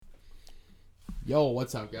Yo,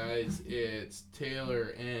 what's up, guys? It's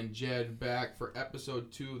Taylor and Jed back for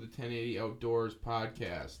episode 2 of the 1080 Outdoors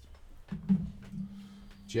podcast.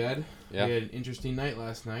 Jed, Yeah. we had an interesting night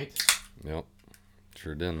last night. Yep.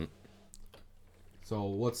 Sure didn't. So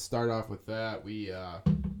let's start off with that.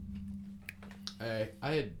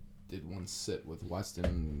 I did one sit with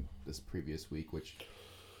Weston this previous week, which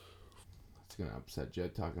it's gonna upset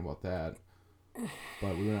Jed talking about that.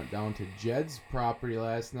 But we went down to Jed's property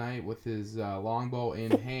last night with his longbow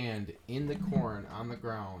in hand in the corn on the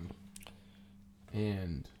ground.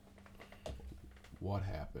 And what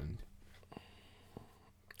happened?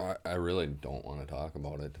 I really don't want to talk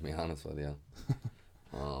about it, to be honest with you.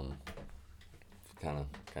 It's kind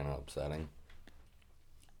of upsetting.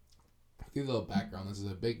 Give a little background. This is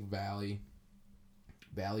a big valley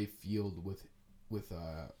field with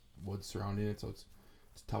woods surrounding it, so it's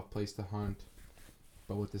a tough place to hunt.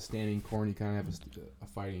 But with the standing corn, you kind of have a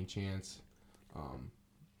fighting chance.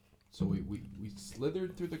 So we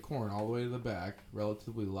slithered through the corn all the way to the back.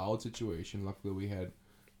 Relatively loud situation. Luckily, we had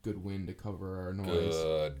good wind to cover our noise.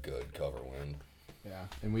 Good cover wind. Yeah,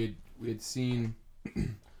 and we had seen a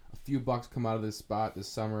few bucks come out of this spot this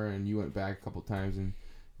summer, and you went back a couple times and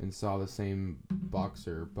saw the same bucks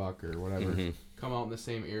or buck or whatever come out in the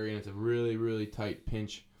same area, and it's a really, really tight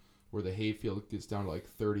pinch where the hayfield gets down to like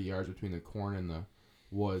 30 yards between the corn and the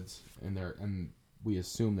woods, and we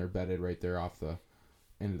assume they're bedded right there off the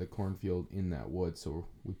end of the cornfield in that wood, so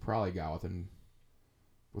we probably got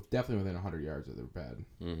definitely within 100 yards of their bed.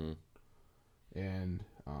 Mm-hmm. And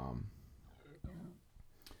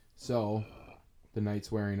so the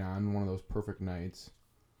night's wearing on, one of those perfect nights,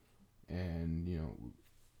 and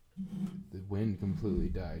the wind completely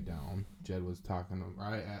died down. Jed was talking.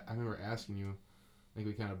 I remember asking you. I think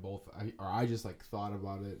we kind of both. I just like thought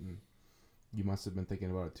about it, and you must have been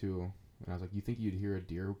thinking about it too. And I was like, "You think you'd hear a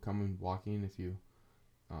deer coming walking if you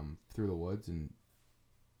through the woods?" And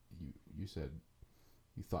you said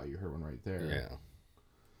you thought you heard one right there. Yeah.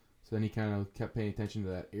 So then he kind of kept paying attention to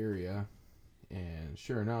that area, and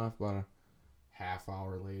sure enough, about a half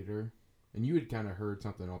hour later. And you had kind of heard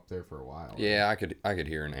something up there for a while. Yeah, I could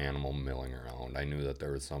hear an animal milling around. I knew that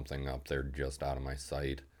there was something up there just out of my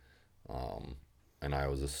sight, and I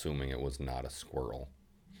was assuming it was not a squirrel.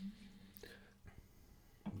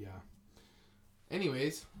 Yeah.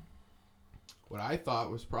 Anyways, what I thought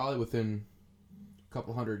was probably within a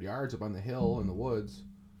couple hundred yards up on the hill in the woods,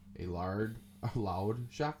 a loud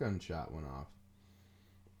shotgun shot went off,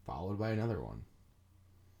 followed by another one.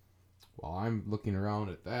 While I'm looking around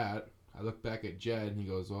at that, I look back at Jed, and he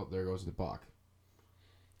goes, "Well, there goes the buck."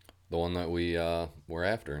 The one that we were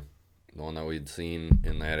after. The one that we'd seen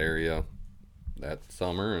in that area that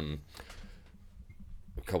summer and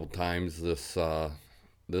a couple times this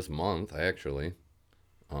month, actually.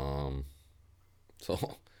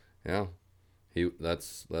 So, yeah.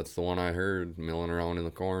 That's the one I heard milling around in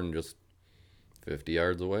the corn just 50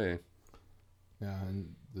 yards away. Yeah,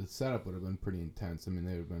 and the setup would have been pretty intense. I mean,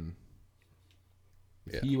 they would have been...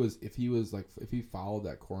 If he followed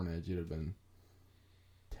that corn edge, it would have been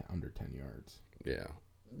under 10 yards. Yeah.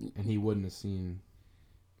 And he wouldn't have seen...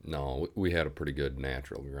 No, we had a pretty good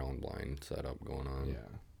natural ground blind setup going on.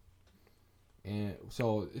 Yeah. And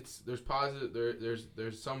so there's positive,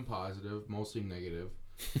 there's some positive, mostly negative.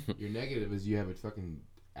 Your negative is you have a fucking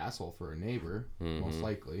asshole for a neighbor, most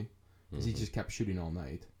likely, because he just kept shooting all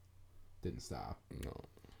night. Didn't stop. No.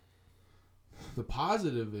 The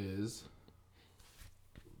positive is...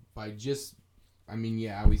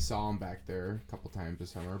 we saw him back there a couple times this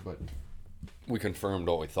summer, but... We confirmed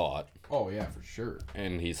what we thought. Oh, yeah, for sure.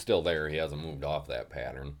 And he's still there. He hasn't moved off that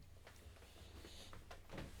pattern.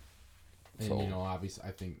 And, obviously,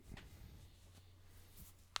 I think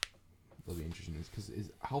it'll be interesting because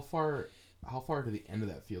how far to the end of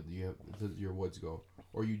that field does your woods go?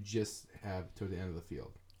 Or you just have to the end of the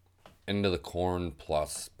field? Into the corn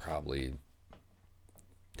plus probably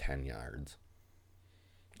 10 yards.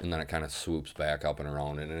 And then it kind of swoops back up and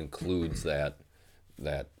around, and it includes that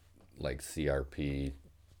like CRP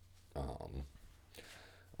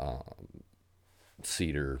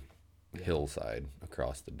cedar hillside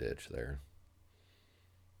across the ditch there.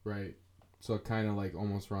 Right. So it kind of like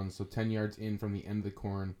almost runs 10 yards in from the end of the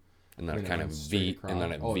corn, and then it kind of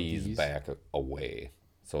V's back away.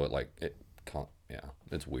 So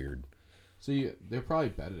it's weird. So they're probably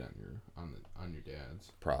bedded on your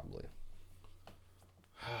dad's. Probably.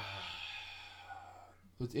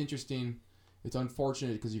 So it's interesting. It's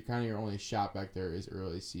unfortunate because your only shot back there is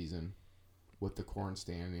early season, with the corn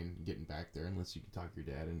standing and getting back there, unless you can talk your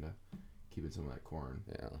dad into keeping some of that corn.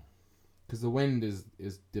 Yeah. Because the wind is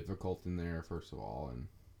difficult in there, first of all, and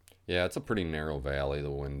Yeah, it's a pretty narrow valley. The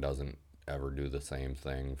wind doesn't ever do the same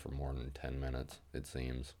thing for more than 10 minutes, it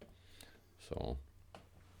seems. So.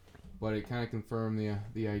 But it kind of confirmed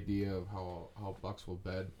the idea of how bucks will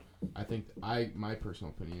bed. I think my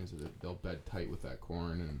personal opinion is that they'll bed tight with that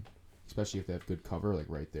corn, and especially if they have good cover, like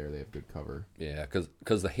right there, they have good cover. Yeah,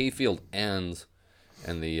 because the hayfield ends,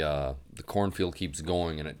 and the cornfield keeps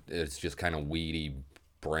going, and it's just kind of weedy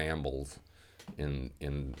brambles in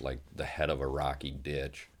like the head of a rocky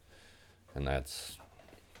ditch, and that's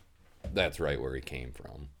right where he came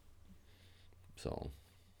from. So.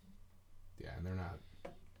 Yeah, and they're not.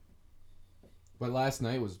 But last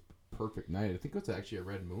night was a perfect night. I think it was actually a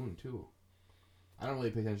red moon too. I don't really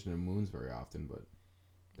pay attention to moons very often, but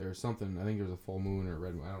there was something. I think there was a full moon or a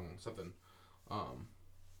red moon. I don't know, something.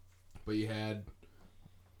 But you had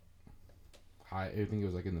high. I think it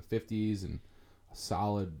was like in the 50s and a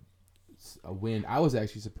solid wind. I was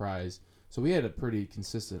actually surprised. So we had a pretty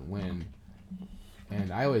consistent wind,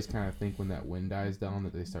 and I always kind of think when that wind dies down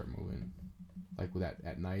that they start moving, like with that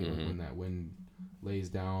at night when that wind lays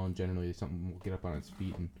down. Generally, something will get up on its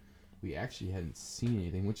feet, and we actually hadn't seen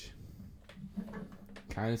anything, which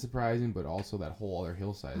kind of surprising, but also that whole other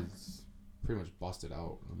hillside is pretty much busted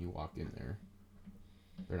out when you walk in there.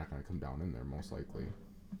 They're not going to come down in there most likely,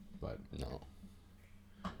 but no.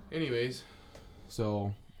 Anyways,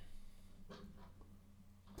 so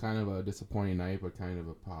kind of a disappointing night, but kind of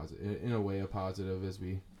a positive, in a way, a positive, as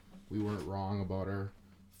we weren't wrong about our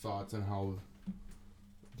thoughts on how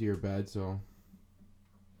deer bed. So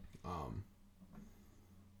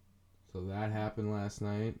that happened last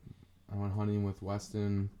night. I went hunting with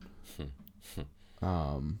Weston.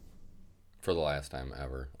 For the last time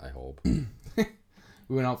ever, I hope. We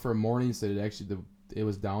went out for a morning, so it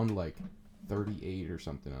was down to like 38 or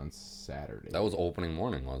something on Saturday. That was opening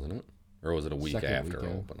morning, wasn't it? Or was it a week Second after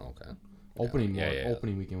weekend. open? Okay.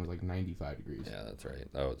 Opening weekend was like 95 degrees. Yeah, that's right.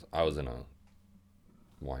 I was in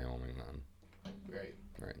Wyoming then. Right.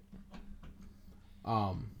 Right.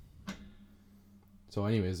 So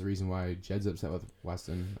anyways, the reason why Jed's upset with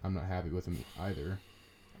Weston, I'm not happy with him either,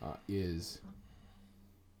 is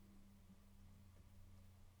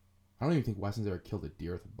I don't even think Weston's ever killed a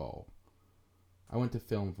deer with a bow. I went to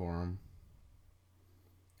film for him.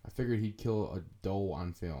 I figured he'd kill a doe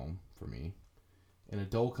on film for me. And a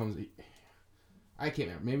doe comes... I can't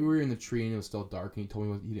remember. Maybe we were in the tree and it was still dark and he told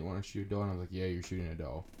me he didn't want to shoot a doe. And I was like, yeah, you're shooting a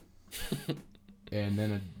doe. And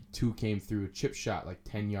then a two came through, a chip shot like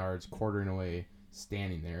 10 yards, quartering away,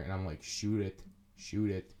 standing there. And I'm like, shoot it.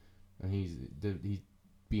 And he's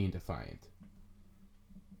being defiant.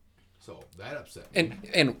 So that upset me.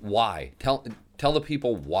 And why? Tell the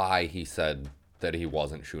people why he said that he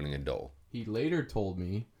wasn't shooting a doe. He later told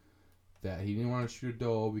me that he didn't want to shoot a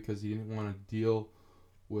doe because he didn't want to deal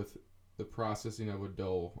with the processing of a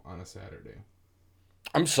doe on a Saturday.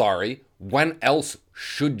 I'm sorry. When else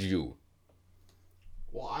should you?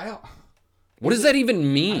 Well, What does that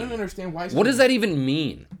even mean? I don't understand why. What does that even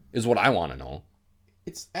mean? Is what I want to know.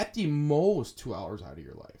 It's at the most 2 hours out of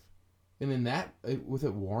your life. And then with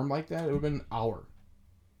it warm like that, it would have been an hour.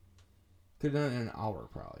 Could have done it in an hour,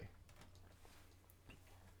 probably.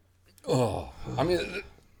 Oh, I mean,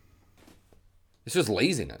 it's just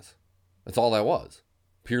laziness. That's all that was.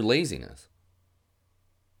 Pure laziness.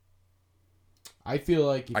 I feel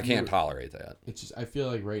like I can't tolerate that. It's just I feel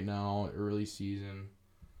like right now, early season,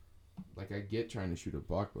 like I get trying to shoot a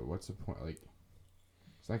buck, but what's the point? Like,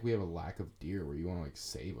 it's like we have a lack of deer where you want to like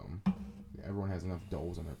save them. Everyone has enough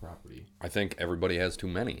does on their property. I think everybody has too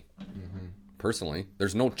many. Mm-hmm. Personally,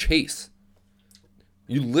 there's no chase.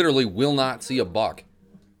 You literally will not see a buck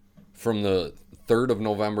from the 3rd of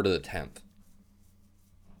November to the 10th.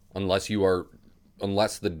 Unless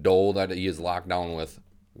the doe that he is locked down with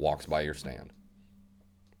walks by your stand.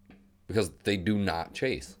 Because they do not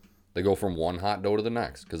chase. They go from one hot doe to the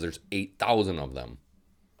next because there's 8,000 of them.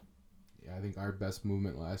 Yeah, I think our best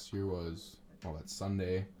movement last year was that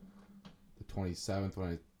Sunday, the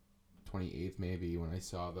 27th, 28th maybe, when I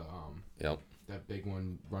saw the that big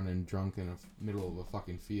one running drunk in the middle of a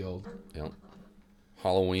fucking field. Yep.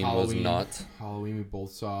 Halloween was nuts. Halloween, we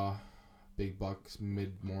both saw big bucks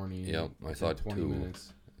mid-morning. Yep, I saw 20 2.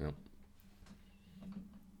 minutes. Yep.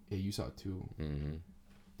 Yeah, you saw 2. Mm-hmm.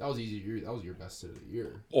 That was easy. That was your best sit of the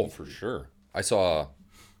year. Oh, for sure. I saw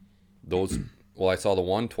those. Well, I saw the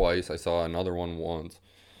one twice. I saw another one once.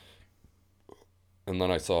 And then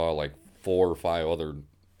I saw like 4 or 5 other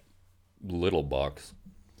little bucks.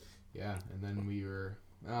 Yeah, and then we were...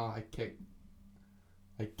 I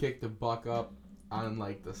kicked the buck up on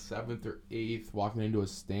like the 7th or 8th, walking into a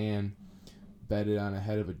stand, bedded on a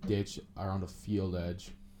head of a ditch around a field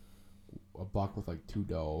edge. A buck with like 2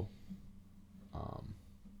 doe.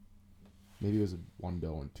 Maybe it was one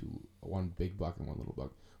doe and one big buck and one little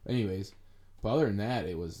buck. Anyways, but other than that,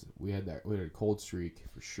 we had a cold streak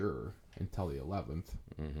for sure until the 11th,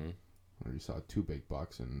 where we saw 2 big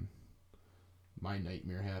bucks, and my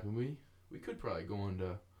nightmare happened. We could probably go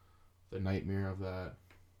into the nightmare of that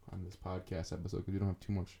on this podcast episode because we don't have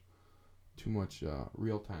too much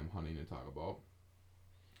real time hunting to talk about.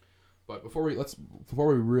 But before we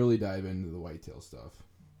really dive into the whitetail stuff,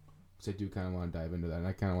 because I do kind of want to dive into that, and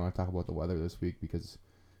I kind of want to talk about the weather this week because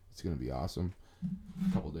it's going to be awesome.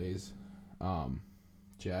 A couple days.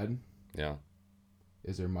 Chad? Yeah.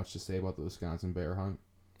 Is there much to say about the Wisconsin bear hunt?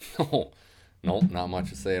 Nope, not much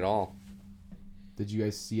to say at all. Did you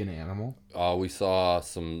guys see an animal? We saw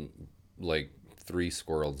some, 3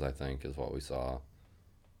 squirrels, I think, is what we saw.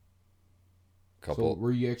 So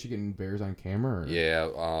were you actually getting bears on camera? Or?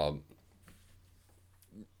 Yeah,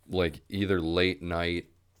 either late night.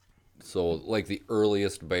 So, the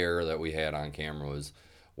earliest bear that we had on camera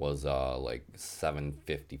was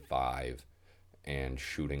 7:55, and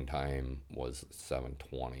shooting time was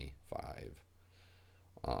 7:25.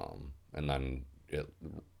 And then it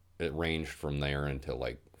ranged from there until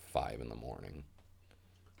 5 in the morning.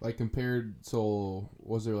 So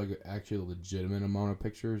was there actually a legitimate amount of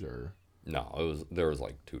pictures, or? No, there was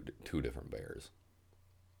two different bears.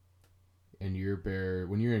 And your bear,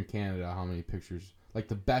 when you're in Canada, how many pictures?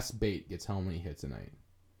 The best bait gets how many hits a night?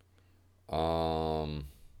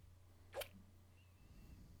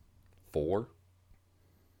 4.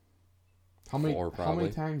 How many? 4 probably. How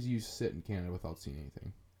many times do you sit in Canada without seeing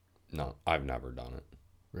anything? No, I've never done it.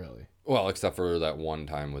 Really? Well, except for that one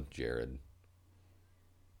time with Jared.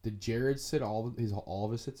 Did Jared sit all of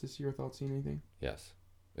his sits this year without seeing anything? Yes,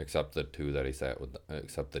 except the 2 that he sat with.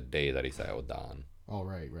 Except the day that he sat with Don. Oh,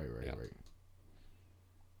 right. Yeah.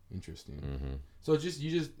 Interesting. Mm-hmm. So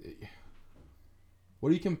what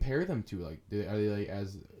do you compare them to? Are they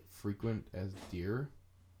as frequent as deer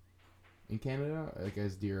in Canada?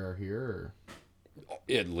 As deer are here, or?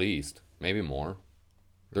 At least, maybe more.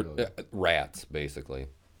 Really? They're rats, basically.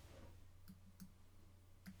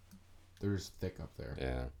 They're just thick up there.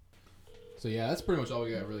 Yeah. So yeah, that's pretty much all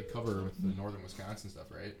we got to really cover with the northern Wisconsin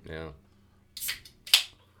stuff, right? Yeah.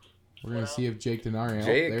 We're gonna see if Jake Denari.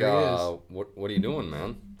 Jake, there he is. What are you doing,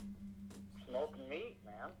 man? Smoking meat,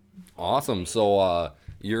 man. Awesome. So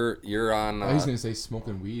you're on. I was gonna say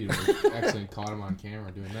smoking weed, and we actually caught him on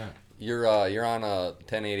camera doing that. You're on a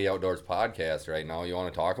 1080 Outdoors podcast right now. You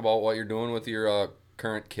want to talk about what you're doing with your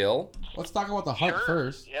current kill? Let's talk about the hunt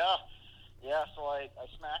first. Yeah. So I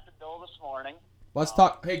smacked a doe this morning. Let's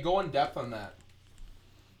talk. Hey, go in depth on that.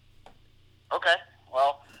 Okay.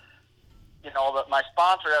 Well, my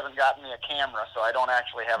sponsor hasn't gotten me a camera, so I don't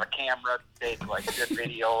actually have a camera to take good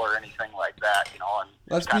video or anything like that. And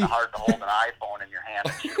it's kind of hard to hold an iPhone in your hand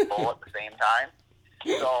and shoot a bow at the same time.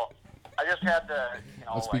 So I just had to,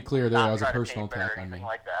 Let's be clear there. That was a not try to personal tape it or attack on me. anything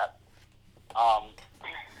like that.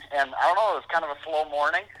 And I don't know. It was kind of a slow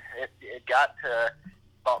morning. It got to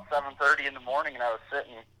about 7:30 in the morning, and I was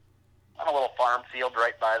sitting on a little farm field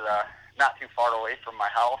right by not too far away from my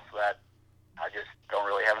house that I just don't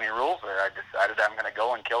really have any rules there. I decided I'm going to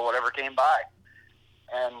go and kill whatever came by.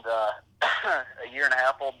 And a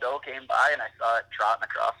 1.5-year-old doe came by, and I saw it trotting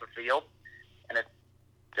across the field, and it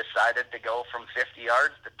decided to go from 50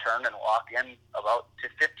 yards to turn and walk in about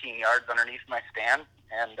to 15 yards underneath my stand,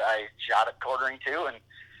 and I shot it quartering to, and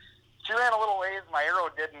she ran a little ways. My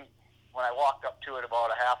arrow didn't. When I walked up to it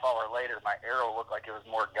about a half hour later, my arrow looked like it was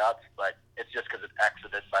more guts, but it's just because it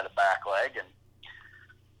exited by the back leg, and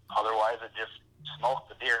otherwise it just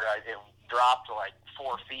smoked the deer. It dropped 4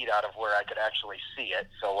 feet out of where I could actually see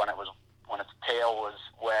it. So when its tail was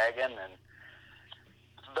wagging and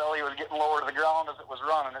its belly was getting lower to the ground as it was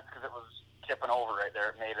running, it's because it was tipping over right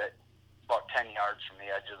there. It made it about 10 yards from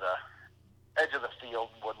the edge of the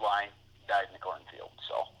field wood line, died in the cornfield.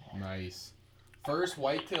 So nice. First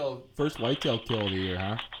whitetail kill of the year,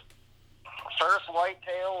 huh? First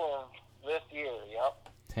whitetail of this year, yep.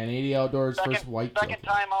 1080 Outdoors, first whitetail. Second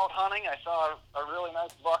time out hunting. I saw a really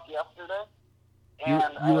nice buck yesterday.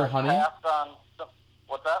 And you were hunting?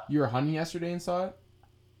 What's that? You were hunting yesterday and saw it?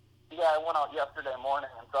 Yeah, I went out yesterday morning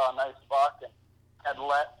and saw a nice buck and had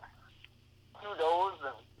let 2 does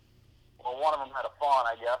and, one of them had a fawn,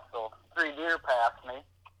 I guess, so 3 deer passed me.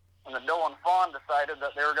 And the doe and fawn decided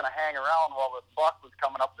that they were going to hang around while the buck was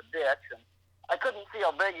coming up the ditch. And I couldn't see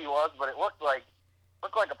how big he was, but it looked like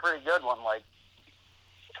a pretty good one.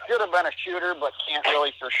 Should have been a shooter, but can't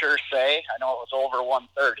really for sure say. I know it was over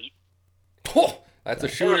 130. Oh, That's a It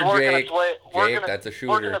was shooter, working Jake. its way, Jake, that's a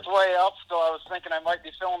working shooter. its way up. So I was thinking I might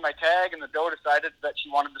be filling my tag, and the doe decided that she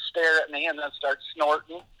wanted to stare at me and then start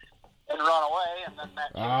snorting and run away, and then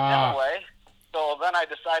that chased him away. So then I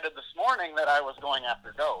decided this morning that I was going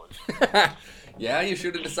after does. Yeah, you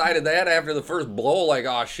should have decided that after the first blow. Like,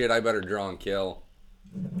 oh shit, I better draw and kill.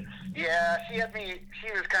 Yeah, she had me.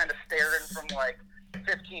 She was kind of staring from like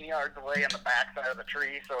 15 yards away on the backside of the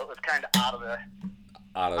tree, so it was kind of out of the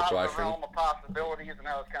question. realm of possibilities, and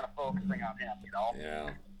I was kind of focusing on him, you know.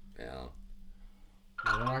 Yeah.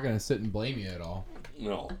 We're not gonna sit and blame you at all.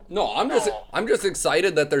 No. I'm just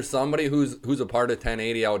excited that there's somebody who's a part of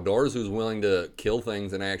 1080 Outdoors who's willing to kill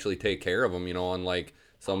things and actually take care of them. You know, unlike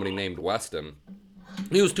somebody named Weston.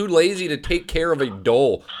 He was too lazy to take care of a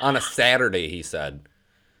doe on a Saturday. He said.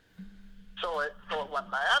 So it went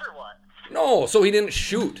bad or what? No, so he didn't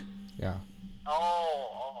shoot. Yeah.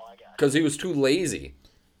 Oh, I got it. Because he was too lazy.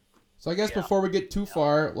 So I guess before we get too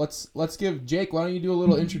far, let's give Jake. Why don't you do a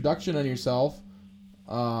little introduction on yourself?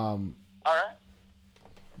 All right.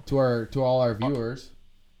 To all our viewers.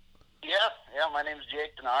 Yeah. My name's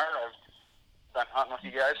Jake Denar. I've been hunting with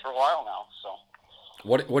you guys for a while now. So.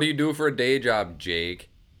 What do you do for a day job, Jake?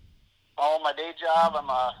 Oh, my day job. I'm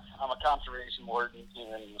a conservation warden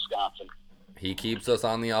here in Wisconsin. He keeps us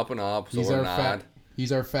on the up and up, so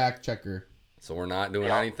He's our fact checker. So we're not doing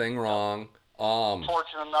anything wrong.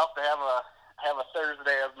 Fortunate enough to have a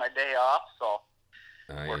Thursday as my day off, so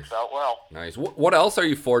nice. Works out well. Nice. What else are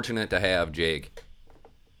you fortunate to have, Jake?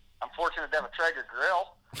 I'm fortunate to have a Traeger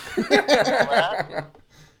grill.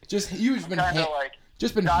 You've been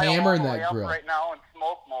just been hammering that grill right now in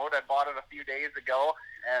smoke mode. I bought it a few days ago,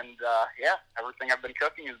 and everything I've been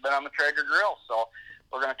cooking has been on the Traeger grill. So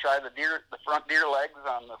we're gonna try the front deer legs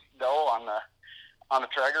on the doe on the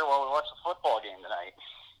Traeger while we watch the football game tonight.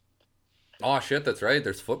 Oh shit, that's right.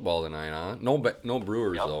 There's football tonight, huh? No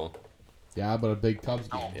Brewers though. Yeah, but a big Cubs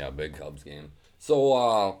game. Yeah, big Cubs game.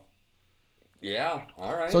 So yeah,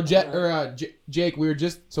 all right. So Jake,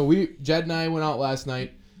 Jed and I went out last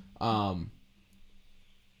night.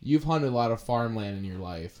 You've hunted a lot of farmland in your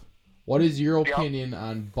life. What is your opinion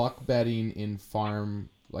on buck bedding in farmland,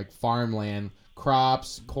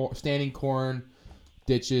 crops, standing corn,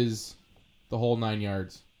 ditches, the whole 9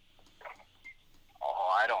 yards? Oh,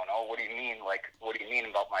 I don't know. What do you mean? What do you mean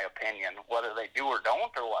about my opinion? Whether they do or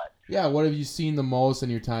don't, or what? Yeah, what have you seen the most in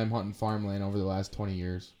your time hunting farmland over the last 20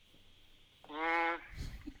 years?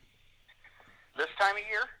 This time of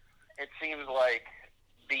year, it seems like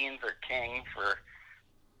beans are king for,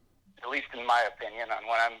 at least in my opinion, on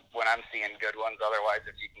when I'm seeing good ones. Otherwise,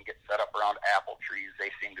 if you can get set up around apple trees, they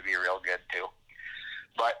seem to be real good too.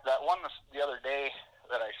 But that one the other day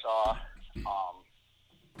that I saw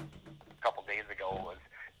a couple days ago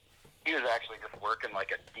he was actually just working like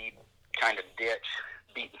a deep kind of ditch,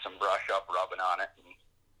 beating some brush up, rubbing on it, and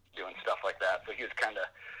doing stuff like that. So he was kind of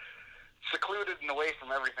secluded and away from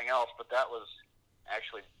everything else. But that was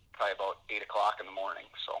actually probably about 8 o'clock in the morning.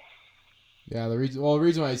 So. Yeah, the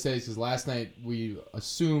reason why I say this is last night we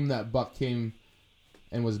assumed that buck came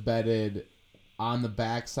and was bedded on the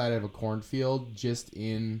backside of a cornfield, just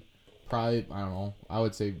in probably, I don't know, I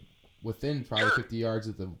would say within probably 50 yards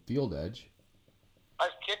of the field edge.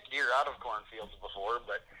 I've kicked deer out of cornfields before,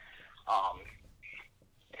 but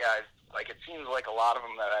it seems like a lot of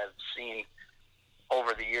them that I've seen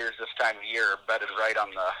over the years this time of year are bedded right on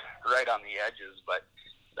the edges, but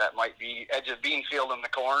that might be edge of bean field in the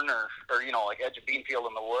corn or edge of bean field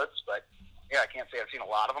in the woods. But yeah, I can't say I've seen a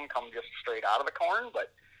lot of them come just straight out of the corn, but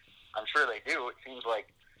I'm sure they do. It seems like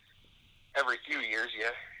every few years you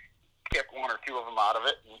kick one or two of them out of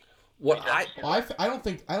it.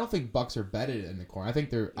 I don't think bucks are bedded in the corn. I think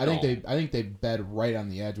they bed right on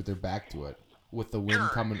the edge with their back to it, with the wind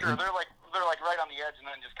coming in. They're like right on the edge and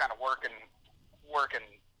then just kind of working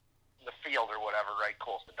the field or whatever right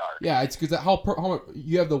close to dark. Yeah, it's because how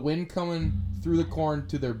you have the wind coming through the corn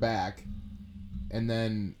to their back, and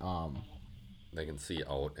then they can see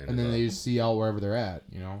out, and then they just see out wherever they're at.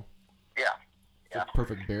 You know. Yeah. It's a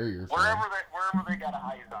perfect barrier. Wherever they got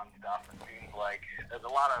eyes on stuff, it seems like there's a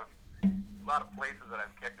lot of places that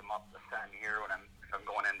I've kicked them up this time of year when if I'm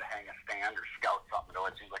going in to hang a stand or scout something.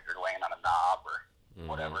 It seems like they're laying on a knob or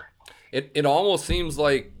whatever. It almost seems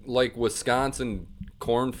like Wisconsin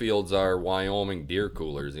cornfields are Wyoming deer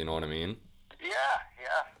coolers. You know what I mean? Yeah.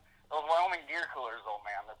 Those Wyoming deer coolers, though,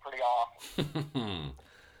 man, they're pretty awesome.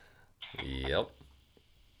 Yep.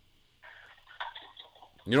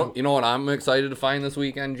 You know what I'm excited to find this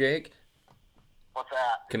weekend, Jake? What's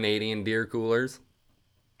that? Canadian deer coolers.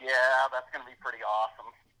 Yeah, that's going to be pretty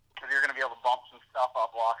awesome. Because you're going to be able to bump some stuff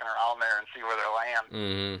up walking around there and see where they're laying.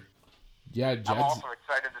 Mm-hmm. Yeah, Jed's. I'm also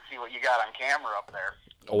excited to see what you got on camera up there.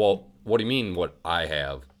 Well, what do you mean what I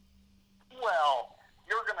have? Well,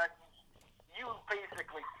 you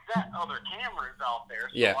basically set other cameras out there.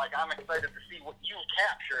 So, Yeah. like, I'm excited to see what you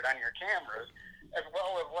captured on your cameras, as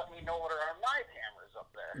well as let me know what are on my cameras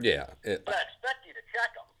up there. Yeah. But I expect you to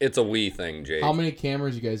check them. It's a we thing, Jake. How many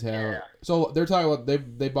cameras you guys have? Yeah. So they're talking about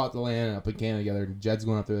they bought the land up in Canada together. And Jed's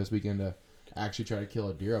going up there this weekend to actually try to kill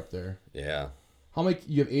a deer up there. Yeah. How many?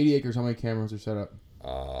 You have 80 acres. How many cameras are set up?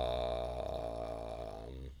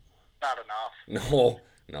 Not enough.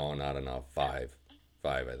 No, not enough. Five,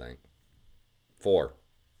 I think. 4.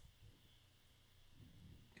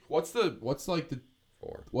 What's the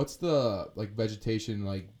like vegetation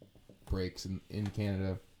like breaks in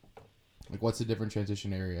Canada? Like what's the different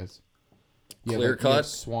transition areas? Clear cut,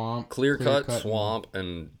 swamp, clear cut, and swamp,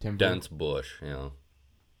 and timber. dense bush.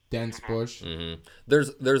 Dense bush. Mm-hmm.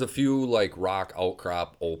 There's a few like rock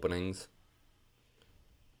outcrop openings.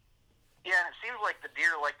 Yeah, and it seems like the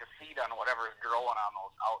deer like to feed on whatever is growing on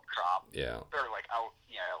those outcrops. Yeah. They're like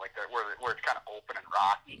like where it's kind of open and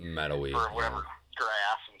rocky. Meadowy. Or whatever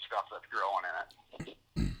grass and stuff that's growing in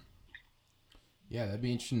it. Yeah, that'd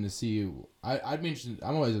be interesting to see. I'd be interested.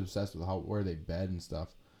 I'm always obsessed with where they bed and stuff.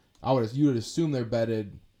 You would assume they're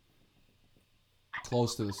bedded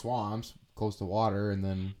close to the swamps, close to water, and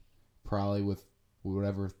then probably with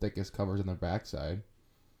whatever thickest covers on their backside.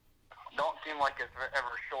 Don't seem like it's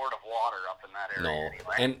ever short of water up in that area. No,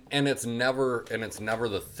 Anyway. and it's never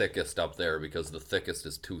the thickest up there because the thickest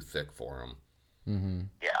is too thick for them. Mm-hmm.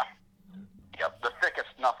 Yeah. Yep. The thickest,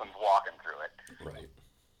 nothing's walking through it. Right.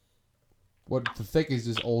 What the thickest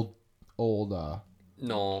is old. No,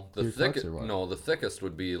 the clear thickest. cuts or what? No, the thickest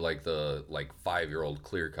would be like the 5-year-old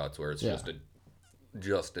clear cuts where it's just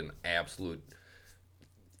an absolute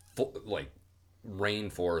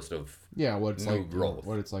rainforest of what it's new like growth.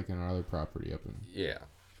 what it's like in our other property up in. Yeah.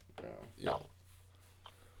 No.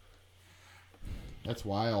 That's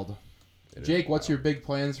wild. It is Jake, what's wild. your big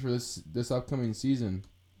plans for this upcoming season?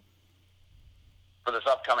 For this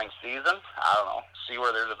upcoming season, I don't know. See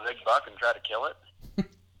where there's a big buck and try to kill it.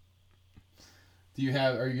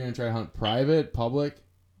 Are you gonna try to hunt private, public?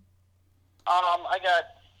 I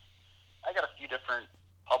got a few different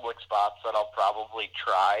public spots that I'll probably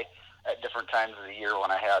try at different times of the year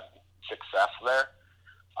when I had success there.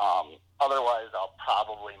 Otherwise, I'll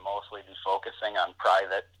probably mostly be focusing on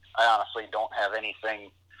private. I honestly don't have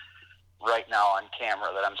anything right now on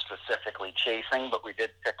camera that I'm specifically chasing, but we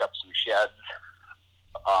did pick up some sheds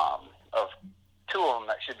of 2 of them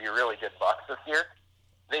that should be really good bucks this year.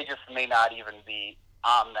 They just may not even be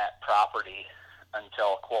on that property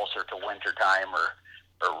until closer to winter time or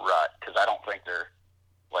rut, because I don't think they're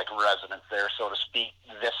like residents there, so to speak,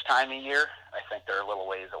 this time of year. I think they're a little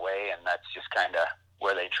ways away, and that's just kind of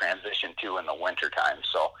where they transition to in the winter time.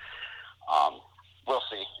 So we'll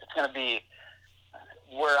see. It's going to be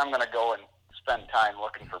where I'm going to go and spend time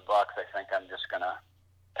looking for bucks. I think I'm just going to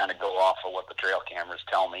kind of go off of what the trail cameras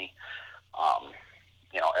tell me,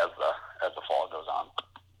 as the fall goes on.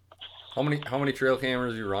 How many trail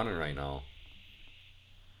cameras are you running right now?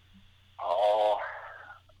 Oh,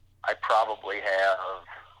 I probably have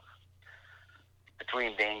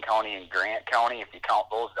between Dane County and Grant County. If you count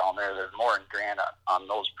those down there, there's more in Grant on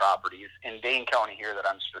those properties. In Dane County here that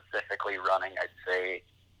I'm specifically running, I'd say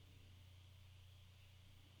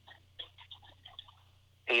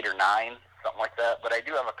 8 or 9, something like that. But I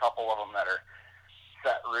do have a couple of them that are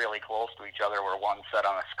set really close to each other, where one's set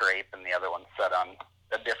on a scrape and the other one's set on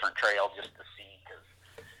a different trail just to see, because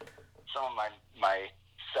some of my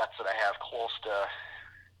sets that I have close to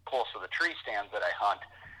the tree stands that I hunt,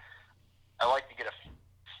 I like to get a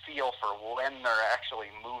feel for when they're actually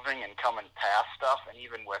moving and coming past stuff. And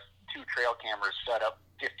even with 2 trail cameras set up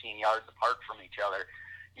 15 yards apart from each other,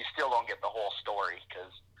 you still don't get the whole story,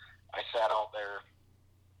 because I sat out there,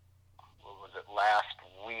 last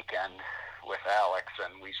weekend with Alex,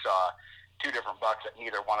 and we saw 2 different bucks that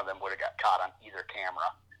neither one of them would have got caught on either camera.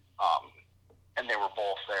 And they were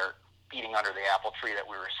both there eating under the apple tree that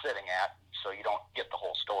we were sitting at, so you don't get the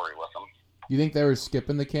whole story with them. You think they were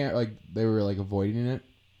skipping the like they were like avoiding it?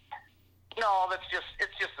 No, it's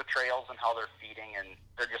just the trails and how they're feeding, and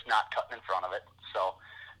they're just not cutting in front of it. So,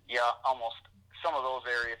 yeah, almost some of those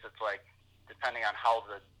areas, it's like, depending on how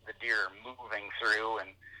the deer are moving through and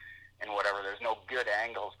whatever, there's no good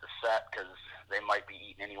angles to set, because they might be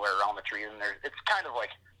eating anywhere around the trees, and it's kind of like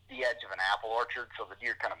the edge of an apple orchard, so the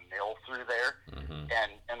deer kind of mill through there. Mm-hmm.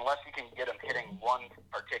 And unless you can get them hitting one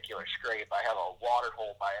particular scrape, I have a water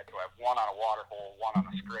hole by it, so I have one on a water hole, one on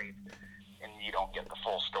a scrape, and you don't get the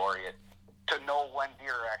full story. To know when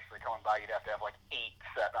deer are actually coming by, you'd have to have like 8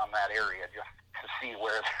 set on that area just to see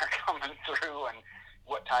where they're coming through and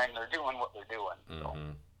what time they're doing what they're doing. So.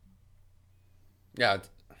 Yeah,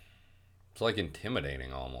 it's like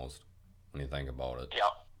intimidating almost when you think about it. Yeah.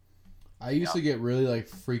 I used to get really like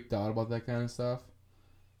freaked out about that kind of stuff,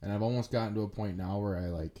 and I've almost gotten to a point now where I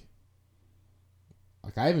like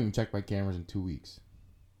I haven't even checked my cameras in 2 weeks.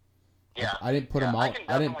 Yeah. I didn't put them out.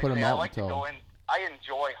 I didn't put them out until. I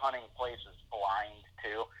enjoy hunting places blind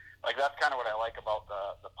too. Like that's kind of what I like about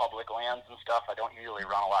the public lands and stuff. I don't usually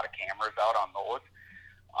run a lot of cameras out on those.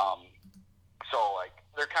 So like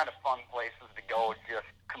they're kind of fun places to go just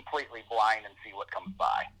completely blind and see what comes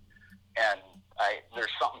by. And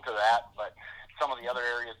there's something to that, but some of the other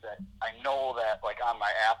areas that I know that like on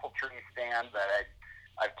my apple tree stand that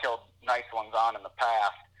I've killed nice ones on in the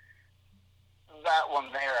past, that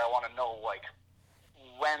one there I want to know like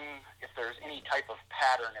if there's any type of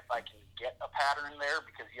pattern, if I can get a pattern there,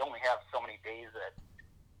 because you only have so many days that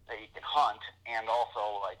you can hunt, and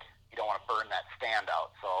also like you don't want to burn that stand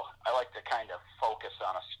out. So I like to kind of focus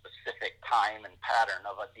on a specific time and pattern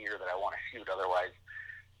of a deer that I want to shoot. Otherwise,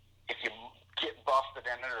 if you get busted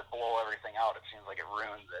in it or blow everything out, it seems like it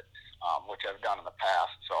ruins it, which I've done in the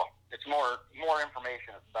past. So it's more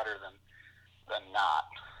information is better than not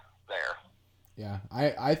there. Yeah,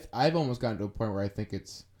 I've almost gotten to a point where I think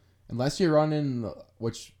it's, unless you're running,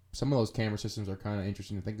 which some of those camera systems are kind of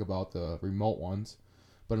interesting to think about, the remote ones,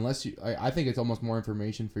 but unless I think it's almost more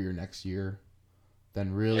information for your next year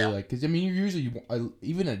than really like, because I mean you're usually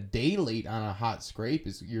even a day late on a hot scrape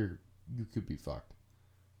you could be fucked.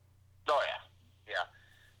 Oh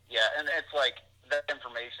yeah, and it's like that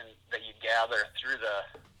information that you gather through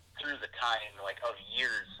the time like of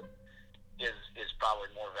years is probably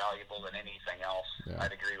more valuable than anything else. Yeah.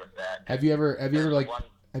 I'd agree with that. Have you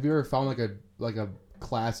ever found like a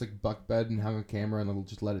classic buck bed and hung a camera and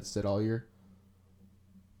just let it sit all year?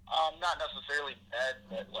 Not necessarily bed,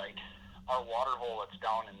 but like our water hole that's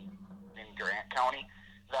down in Grant County,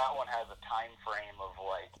 that one has a time frame of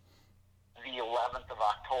like the 11th of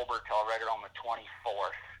October till right around the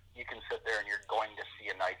 24th. You can sit there and you're going to see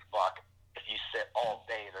a nice buck. If you sit all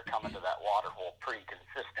day, they're coming to that water hole pretty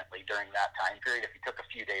consistently during that time period. If you took a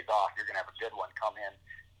few days off, you're going to have a good one come in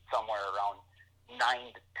somewhere around 9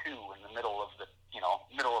 to 2 in the middle of the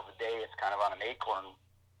day. It's kind of on an acorn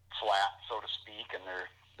flat, so to speak, and they're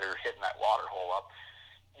hitting that water hole up.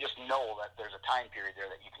 Just know that there's a time period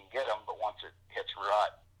there that you can get them, but once it hits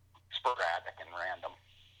rut, sporadic and random.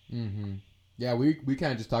 Mm-hmm. Yeah, we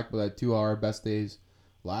kind of just talked about that too. Our best days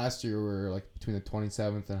last year were like between the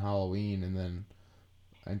 27th and Halloween, and then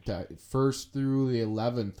first through the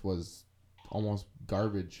 11th was almost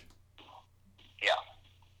garbage. Yeah.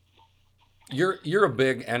 You're a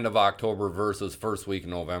big end of October versus first week of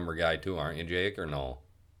November guy too, aren't you, Jake, or no?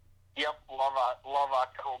 Yep, love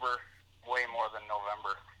October way more than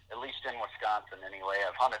November, at least in Wisconsin anyway.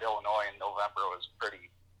 I've hunted Illinois in November. It was pretty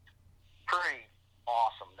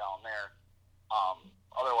awesome down there.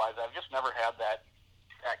 Otherwise, I've just never had that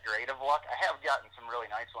great of luck. I have gotten some really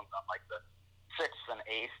nice ones on like the 6th and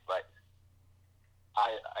 8th, but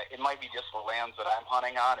it might be just the lands that I'm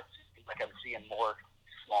hunting on. It seems like I'm seeing more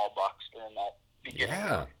small bucks during that beginning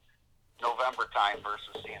of November time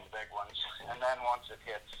versus seeing big ones. And then once it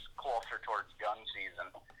hits closer towards gun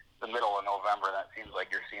season, the middle of November, that seems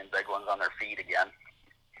like you're seeing big ones on their feet again.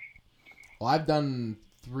 Well, I've done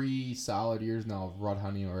 3 solid years now of rut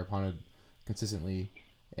hunting, or I've hunted consistently,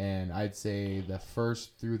 and I'd say the 1st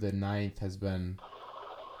through the 9th has been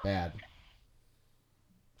bad.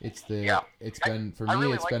 It's been for me.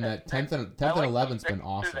 Really it's been that 10th and 11th's been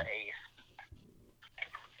awesome.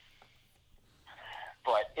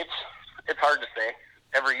 But it's hard to say.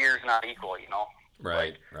 Every year's not equal, you know.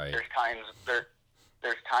 Right, like, right. There's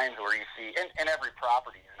times where you see, and every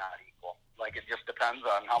property is not equal. Like it just depends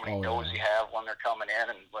on how many does you have, when they're coming in,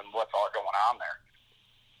 and what's all going on there.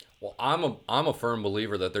 Well, I'm a firm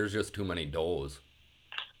believer that there's just too many does.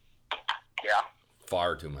 Yeah.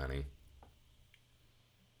 Far too many.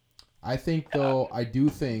 I think though, I do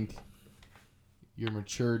think your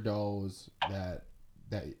mature does that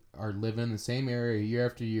are living in the same area year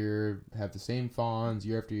after year, have the same fawns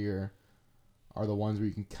year after year, are the ones where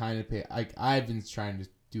you can kind of pay. I've been trying to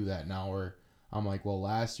do that now, where I'm like, well,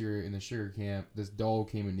 last year in the sugar camp, this doe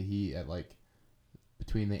came into heat at like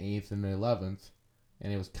between the 8th and the 11th,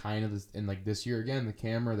 and it was kind of this. And like this year again, the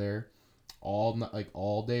camera there, all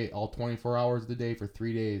day, all 24 hours of the day for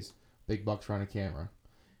 3 days, big bucks on a camera.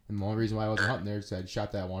 And the only reason why I wasn't hunting there is I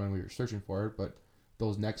shot that one and we were searching for it. But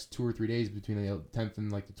those next 2 or 3 days between the 10th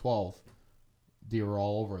and like the 12th, deer were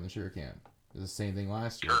all over in the sugar camp. It was the same thing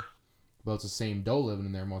last year. but it's the same doe living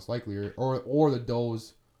in there most likely, or the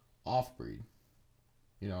doe's off-breed,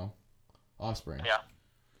 offspring. Yeah.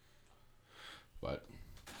 But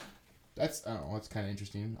that's, I don't know, it's kind of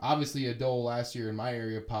interesting. Obviously, a doe last year in my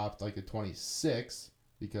area popped like a 26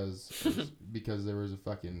 because there was a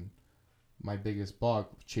fucking, my biggest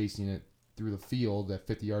buck chasing it through the field at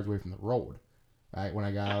 50 yards away from the road. Right, when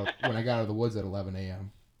I got out of the woods at 11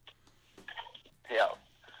 a.m. Yeah.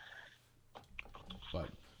 But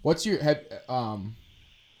what's your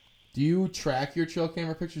do you track your trail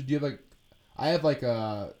camera pictures? Do you have I have like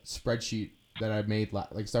a spreadsheet that I made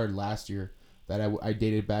started last year that I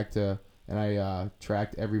dated back to, and I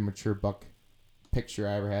tracked every mature buck picture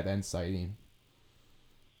I ever had end sighting.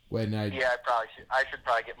 I probably should. I should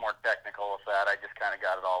probably get more technical with that. I just kind of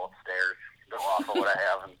got it all upstairs, go off of what I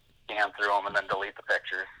have and scan through them and then delete the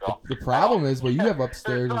pictures. So the problem is what you have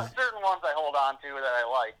upstairs. There's certain ones I hold on to that I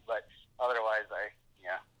like, but otherwise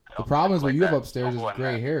the problem is what you have upstairs is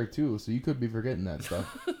gray hair too, so you could be forgetting that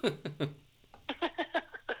stuff.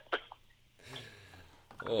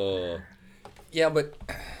 Yeah, but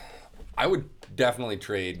I would definitely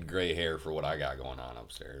trade gray hair for what I got going on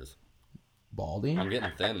upstairs. Balding? I'm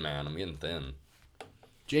getting thin, man. I'm getting thin.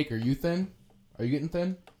 Jake, are you thin? Are you getting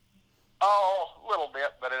thin? Oh, a little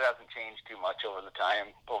bit, but it hasn't changed too much over the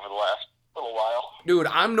last little while. Dude,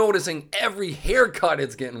 I'm noticing every haircut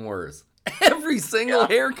it's getting worse. Every single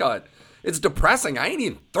haircut. It's depressing. I ain't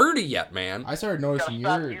even 30 yet, man. I started noticing you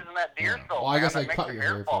gotta stop using that deer soap. Well, I guess I cut your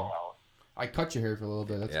hair fall out. I cut your hair for a little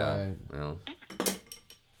bit. That's why. Well.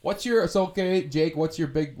 What's your Jake? What's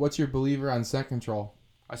your believer on scent control?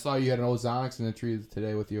 I saw you had an Ozonics in the tree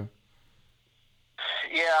today with you.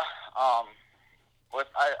 Yeah, I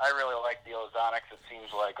really like the Ozonics. It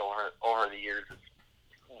seems like over the years it's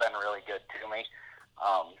been really good to me.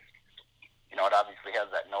 It obviously has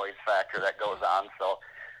that noise factor that goes on, so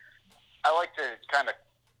I like to kind of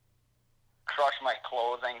crush my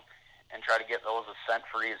clothing and try to get those as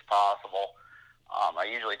scent-free as possible. I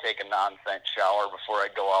usually take a non-scent shower before I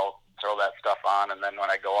go out, throw that stuff on, and then when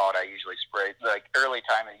I go out, I usually spray, like early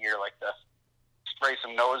time of the year, like to spray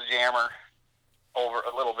some nose jammer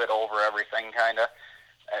a little bit over everything, kind of,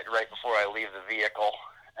 right before I leave the vehicle.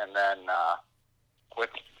 And then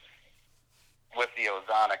with the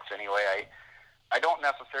Ozonics, anyway, I don't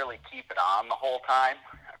necessarily keep it on the whole time.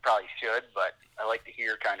 I probably should, but I like to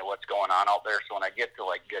hear kind of what's going on out there. So when I get to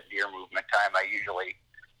like good deer movement time, I usually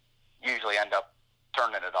end up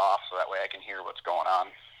turning it off so that way I can hear what's going on.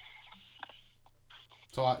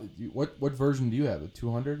 So what version do you have? The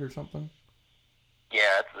 200 or something?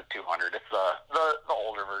 Yeah, it's the 200. It's the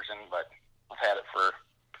older version, but I've had it for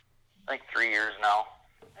I think 3 years now,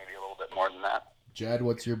 maybe a little bit more than that. Jed,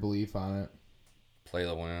 what's your belief on it? Play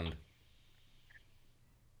the wind.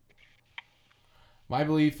 My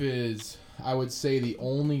belief is, I would say the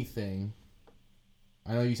only thing,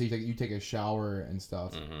 I know you say you take a shower and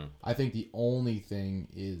stuff. Mm-hmm. I think the only thing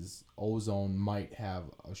is ozone might have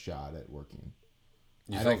a shot at working.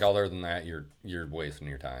 You think other than that, you're wasting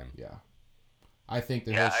your time? Yeah. I think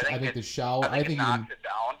the it knocks it down.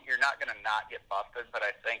 You're not going to not get busted, but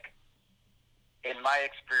I think, in my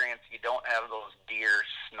experience, you don't have those deer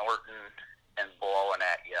snorting and blowing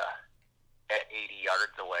at you at 80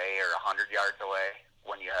 yards away or 100 yards away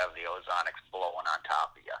when you have the Ozonics blowing on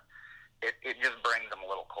top of you. It just brings them a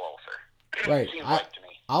little closer. Right. Seems like to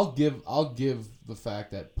me. I'll give the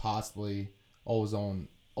fact that possibly ozone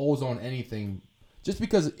anything, just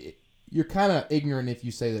because you're kind of ignorant if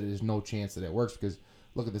you say that there's no chance that it works, because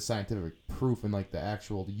look at the scientific proof and like the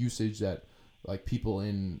actual usage that like people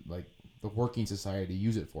in like the working society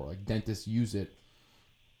use it for. Like dentists use it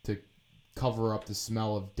to cover up the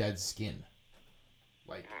smell of dead skin.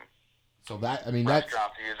 Like, so that, I mean,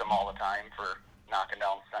 restaurants use them all the time for knocking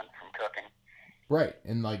down scent from cooking. Right,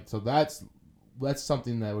 and like, so that's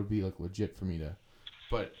something that would be like legit for me to.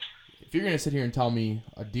 But if you're gonna sit here and tell me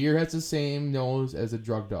a deer has the same nose as a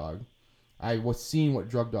drug dog, I was seeing what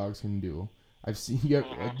drug dogs can do. I've seen you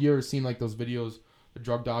ever seen like those videos, the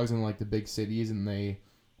drug dogs in like the big cities, and they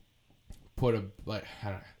put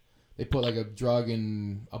they put like a drug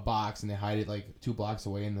in a box and they hide it like 2 blocks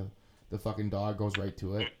away, and the fucking dog goes right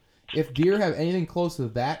to it. If deer have anything close to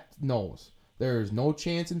that nose, there is no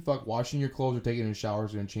chance in fuck washing your clothes or taking a shower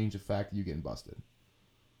is going to change the fact that you getting busted.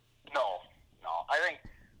 No. I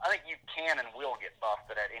think you can and will get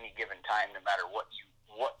busted at any given time, no matter what you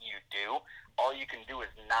do. All you can do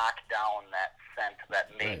is knock down that scent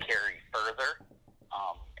that may carry further,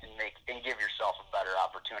 and give yourself a better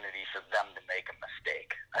opportunity for them to make a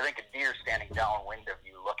mistake. I think a deer standing downwind of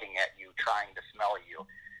you, looking at you, trying to smell you,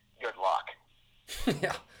 good luck.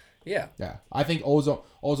 Yeah. Yeah, I think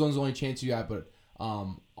ozone's the only chance you got, but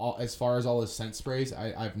as far as all the scent sprays,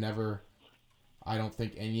 I don't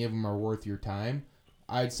think any of them are worth your time.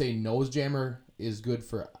 I'd say Nose Jammer is good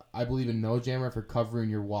I believe in Nose Jammer for covering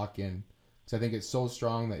your walk-in, because I think it's so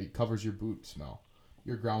strong that it covers your boot smell,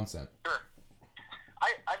 your ground scent. Sure.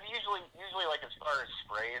 I've usually like as far as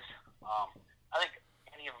sprays, I think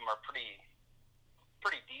any of them are pretty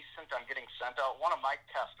decent on getting scent out. One of my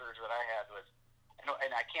testers that I had was,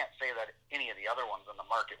 and I can't say that any of the other ones on the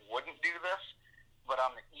market wouldn't do this, but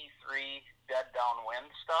on the E3 dead downwind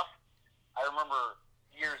stuff, I remember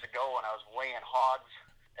years ago when I was weighing hogs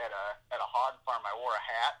at a hog farm, I wore a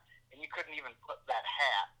hat, and you couldn't even put that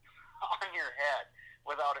hat on your head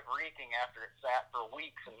without it reeking after it sat for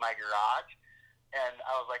weeks in my garage. And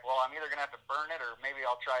I was like, well, I'm either going to have to burn it or maybe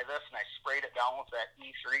I'll try this. And I sprayed it down with that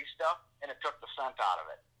E3 stuff, and it took the scent out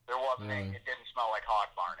of it. There wasn't it didn't smell like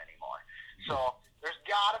hog barn anymore. So there's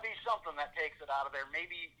got to be something that takes it out of there.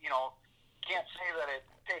 Maybe, can't say that it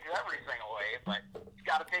takes everything away, but it's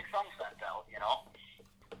got to take some scent out,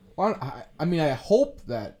 Well, I mean, I hope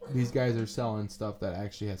that these guys are selling stuff that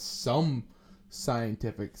actually has some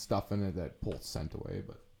scientific stuff in it that pulls scent away,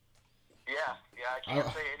 but. Yeah, I can't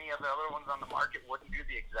say any of the other ones on the market wouldn't do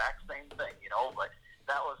the exact same thing, but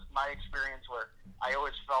that was my experience where I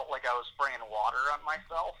always felt like I was spraying water on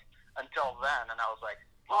myself until then, and I was like,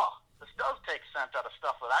 oh, this does take scent out of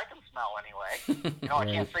stuff that I can smell anyway. I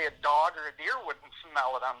can't say a dog or a deer wouldn't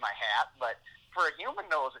smell it on my hat, but for a human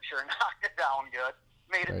nose, it sure knocked it down good.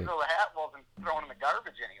 Made it so the hat wasn't thrown in the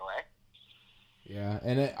garbage anyway. Yeah,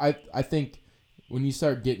 and I think when you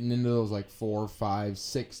start getting into those like 4, 5,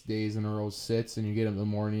 6 days in a row sits, and you get up in the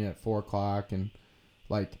morning at 4 o'clock, and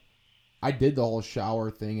like I did the whole shower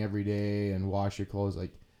thing every day and wash your clothes,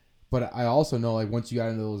 like, but I also know like once you got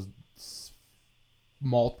into those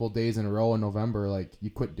multiple days in a row in November, like you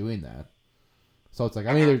quit doing that. So it's like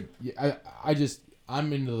I'm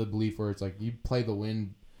into the belief where it's like you play the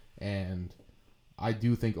wind, and I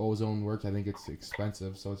do think ozone works. I think it's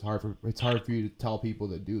expensive, so it's hard for you to tell people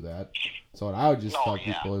that do that. So what I would just tell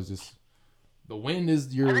people is just the wind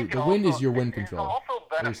is your wind control. It's also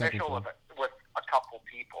beneficial with a couple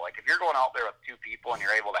people. Like if you're going out there with 2 people and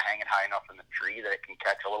you're able to hang it high enough in the tree that it can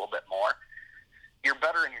catch a little bit more, you're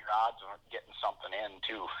better in your odds of getting something in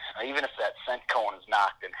too. Even if that scent cone is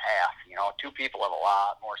knocked in half, 2 people have a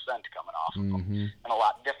lot more scent coming off of them, and a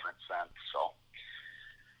lot different scent. So.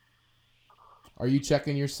 Are you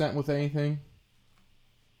checking your scent with anything?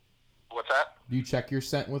 What's that? Do you check your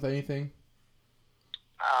scent with anything?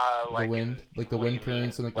 Like the wind, like the wind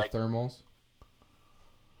currents and like the thermals.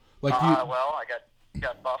 Well, I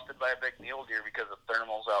got busted by a big mule deer because of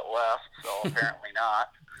thermals out west, so apparently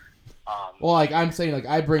not. Well, like I'm saying, like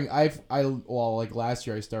like last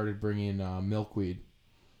year I started bringing milkweed,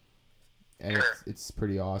 and it's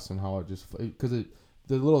pretty awesome how it just because the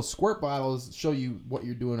little squirt bottles show you what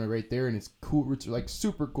you're doing right there, and it's cool. It's like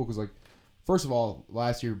super cool because like first of all,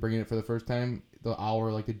 last year bringing it for the first time, the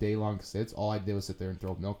hour like the day long sits, all I did was sit there and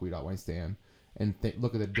throw milkweed out my stand and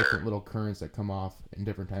look at the different little currents that come off in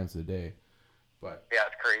different times of the day. But yeah,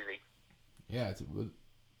 it's crazy. Yeah,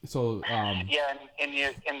 so and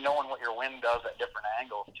knowing what your wind does at different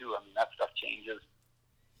angles too. I mean, that stuff changes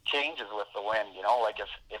with the wind. Like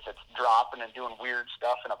if it's dropping and doing weird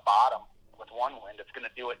stuff in a bottom with one wind, it's going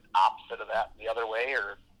to do it opposite of that the other way,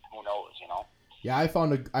 or who knows? Yeah, I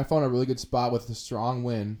found a really good spot with a strong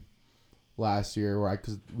wind last year where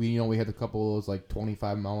because we had a couple of those like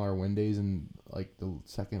 25-mile-an-hour wind days in like the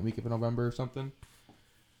second week of November or something.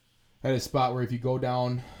 I had a spot where if you go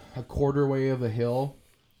down a quarter way of a hill,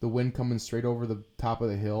 the wind coming straight over the top of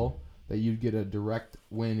the hill, that you'd get a direct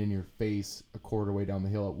wind in your face a quarter way down the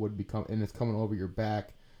hill. It would become, and it's coming over your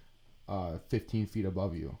back, 15 feet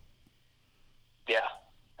above you.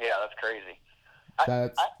 Yeah, that's crazy.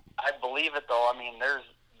 I believe it though. I mean, there's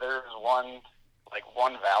one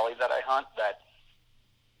valley that I hunt that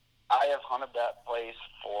I have hunted that place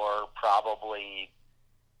for probably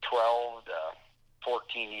 12 to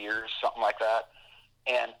 14 years, something like that.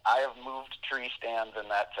 And I have moved tree stands in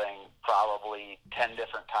that thing probably 10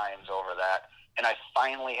 different times over that. And I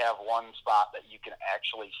finally have one spot that you can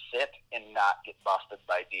actually sit and not get busted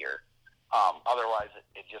by deer. Otherwise,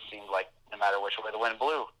 it just seemed like no matter which way the wind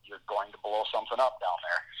blew, you're going to blow something up down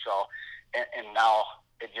there. So, and now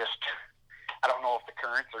it just, I don't know if the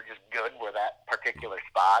currents are just good where that particular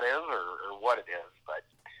spot is or what it is, but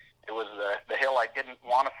it was the hill I didn't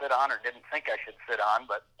want to sit on or didn't think I should sit on.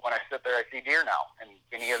 But when I sit there, I see deer now. And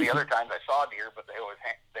any of the other times I saw deer, but they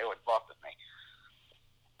always busted me.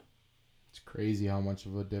 It's crazy how much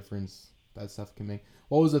of a difference that stuff can make.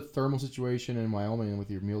 What was the thermal situation in Wyoming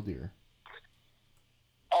with your mule deer?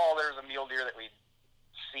 Oh, there's a mule deer that we'd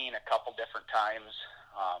seen a couple different times.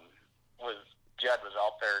 Jed was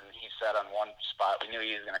out there, and he sat on one spot. We knew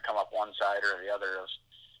he was going to come up one side or the other.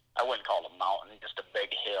 I wouldn't call it a mountain, just a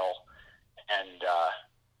big hill. And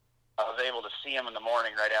I was able to see him in the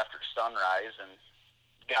morning right after sunrise and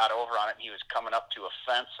got over on it. And he was coming up to a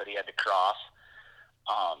fence that he had to cross,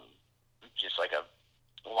 just like a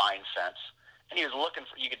line fence. And he was looking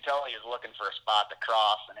for, you could tell he was looking for a spot to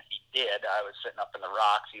cross. And if he did, I was sitting up in the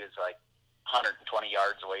rocks. He was like 120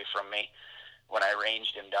 yards away from me when I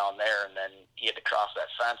ranged him down there, and then he had to cross that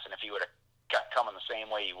fence. And if he would have kept coming the same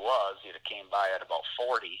way he was, he'd have came by at about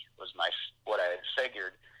 40 was what I had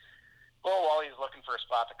figured. Well, while he was looking for a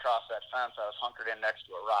spot to cross that fence, I was hunkered in next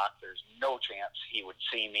to a rock. There's no chance he would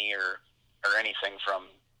see me or anything from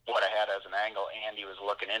what I had as an angle, and he was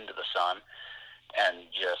looking into the sun. And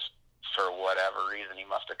just for whatever reason, he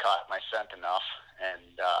must have caught my scent enough.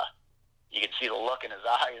 And you could see the look in his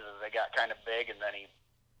eyes as they got kind of big, and then he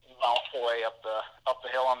bounced away up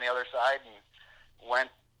the hill on the other side and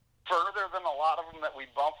went further than a lot of them that we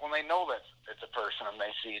bump when they know that it's a person and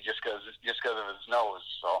they see just because of his nose.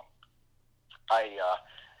 So I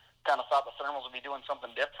kind of thought the thermals would be doing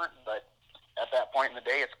something different, but at that point in the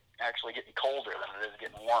day, it's actually getting colder than it is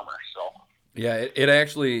getting warmer. So yeah, it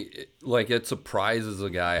actually, like, it surprises a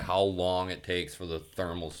guy how long it takes for the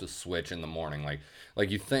thermals to switch in the morning.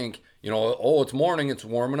 Like you think, oh, it's morning, it's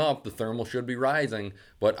warming up, the thermal should be rising,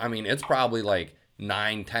 but I mean, it's probably like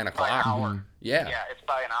 9, 10 o'clock. By an hour. Yeah. Yeah, it's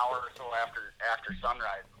by an hour or so after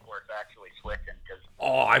sunrise before it's actually switching.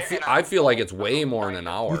 I feel like it's way more than an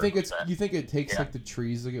hour. You think it takes like the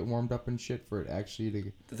trees to get warmed up and shit for it actually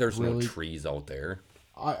to? There's no trees out there.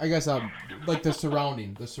 I guess like the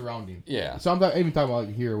surrounding. Yeah. So I'm not even talking about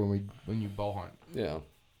like here when you bow hunt. Yeah.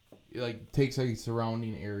 It like takes a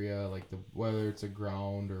surrounding area, like whether it's a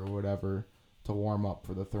ground or whatever, to warm up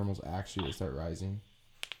for the thermals actually to start rising.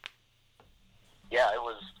 Yeah, it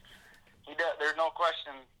was. There's no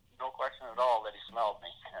question at all that he smelled me,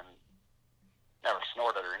 and never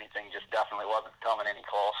snorted or anything. Just definitely wasn't coming any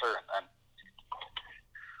closer. And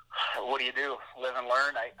what do you do? Live and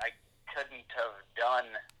learn. I couldn't have done,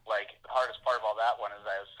 like, the hardest part of all that one is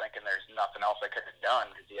I was thinking there's nothing else I could have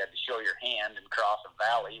done because you had to show your hand and cross a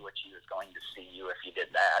valley, which he was going to see you if you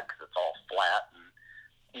did that because it's all flat and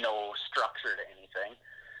no structure to anything.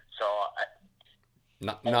 So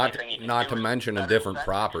not to mention a different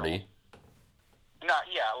property.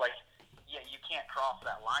 You can't cross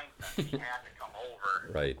that line fence. You had to come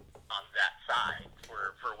over right on that side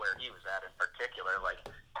for where he was at in particular. Like,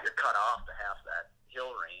 you're cut off to half that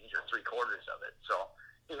hill range or 3/4 of it. So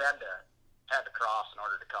he had to cross in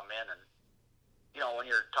order to come in. And when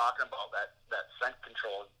you're talking about that scent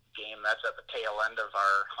control game, that's at the tail end of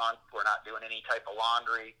our hunt. We're not doing any type of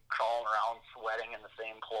laundry, crawling around, sweating in the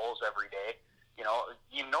same clothes every day.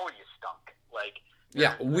 You stunk. Like,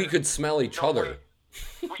 yeah, we could smell each other.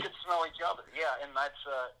 We could smell each other. Yeah, and that's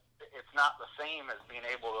it's not the same as being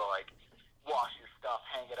able to, like, wash your stuff,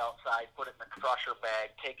 hang it outside, put it in the crusher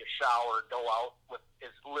bag, take a shower, go out with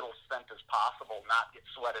as little scent as possible, not get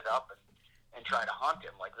sweated up, and try to hunt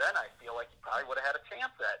him. Like, then I feel like he probably would have had a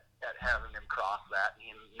chance at having him cross that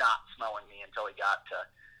and him not smelling me until he got to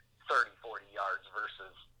 30, 40 yards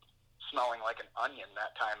versus smelling like an onion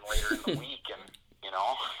that time later in the week and,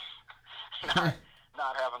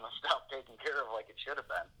 not having the stuff taken care of like it should have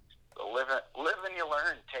been. So live and you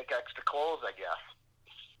learn. Take extra clothes, I guess.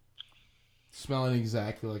 Smelling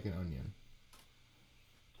exactly like an onion.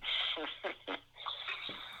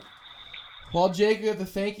 Well, Jake, we have to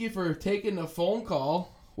thank you for taking a phone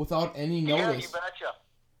call without any notice. Yeah, you betcha.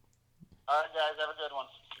 All right, guys, have a good one.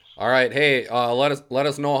 All right, hey, let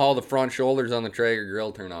us know how the front shoulders on the Traeger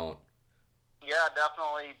grill turn out. Yeah,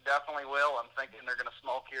 definitely will. I'm thinking they're going to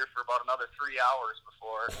smoke here for about another 3 hours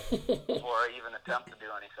before I even attempt to do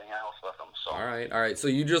anything else with them. So. All right. So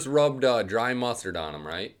you just rubbed dry mustard on them,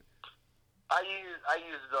 right? I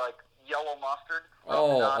used like yellow mustard.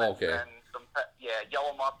 Okay. And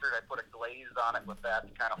yellow mustard. I put a glaze on it with that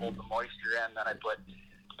to kind of hold the moisture in. Then I put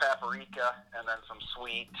paprika and then some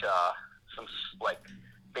sweet,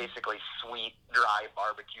 basically sweet dry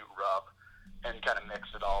barbecue rub, and kind of mix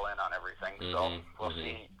it all in on everything. So we'll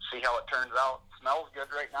see how it turns out. Smells good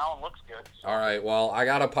right now and looks good. So. All right. Well, I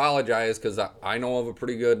gotta apologize because I know of a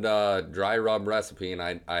pretty good dry rub recipe, and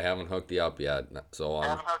I haven't hooked you up yet. So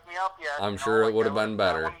haven't hooked me up yet. I'm sure it would have been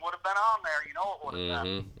better. That one would have been on there. It would have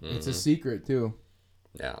been. It's a secret too.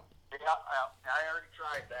 Yeah. Yeah, I already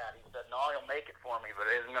tried that. He said, no, he'll make it for me, but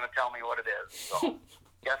he isn't going to tell me what it is. So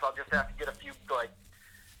guess I'll just have to get a few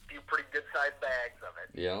few pretty good-sized bags of it.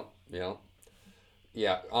 Yeah. Yeah.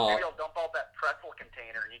 Maybe I'll dump out that pretzel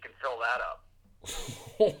container and you can fill that up.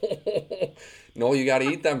 No, you got to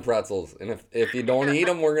eat them pretzels. And if you don't eat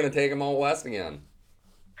them, we're going to take them out west again.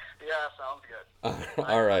 Yeah, sounds good.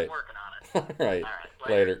 All right. I'm working on it. All right. All right,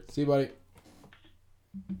 Later. See you, buddy.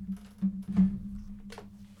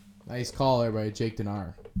 Nice call, everybody. Jake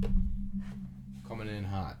Denar. Coming in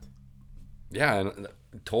hot. Yeah, and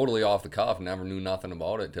totally off the cuff. Never knew nothing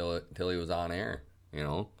about it till he was on air. You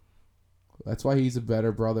know, That's why he's a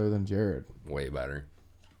better brother than Jared. way better.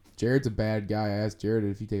 Jared's a bad guy. I asked Jared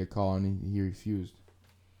if he'd take a call, and he refused.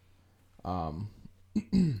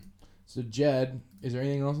 So, Jed, is there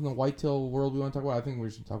anything else in the whitetail world we want to talk about? I think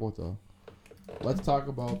we should talk about let's talk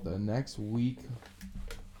about the next week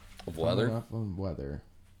Of weather. coming up on weather.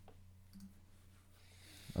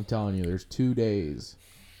 I'm telling you, there's 2 days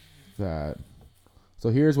that. So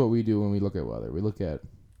here's what we do when we look at weather. We look at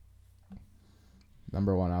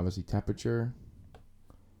number one, obviously temperature,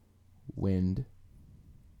 wind,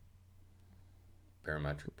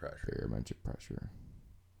 Barometric pressure. barometric pressure,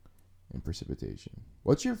 and precipitation.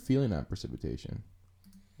 What's your feeling on precipitation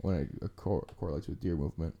when it correlates with deer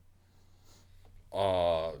movement?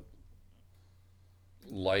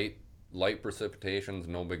 Light precipitation's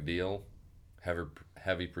no big deal.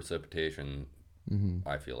 Heavy precipitation,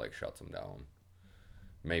 I feel like shuts them down.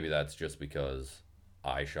 Maybe that's just because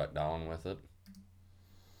I shut down with it.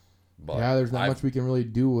 But Yeah, there's not much we can really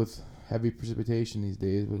do with heavy precipitation these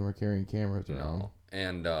days when we're carrying cameras around. No.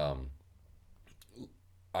 And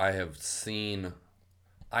I have seen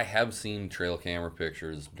trail camera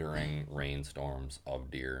pictures during rainstorms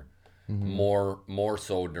of deer. More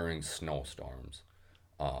so during snowstorms.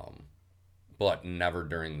 But never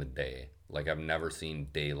during the day. Like, I've never seen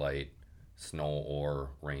daylight, snow,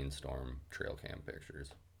 or rainstorm trail cam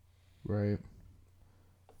pictures. Right.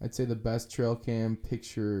 I'd say the best trail cam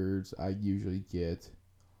pictures I usually get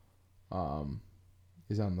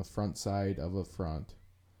is on the front side of a front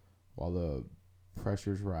while the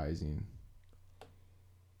pressure's rising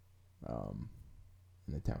and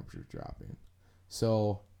the temperature's dropping.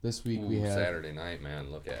 So this week we have Saturday night, man.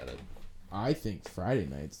 Look at it. I think Friday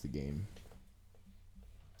night's the game.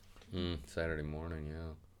 Saturday morning,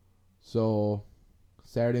 yeah. So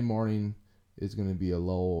Saturday morning is going to be a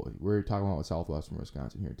low. We're talking about southwestern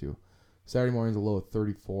Wisconsin here too. Saturday morning is a low of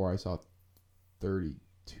 34. I saw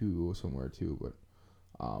 32 somewhere too, but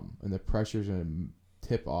and the pressure's going to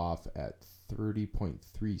tip off at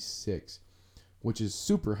 30.36, which is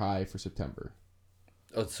super high for September.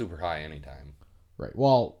 Oh, it's super high anytime. Right.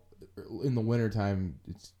 Well, in the wintertime,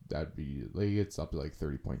 that'd be like it's up to like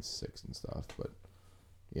 30.6 and stuff, but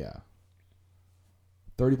yeah.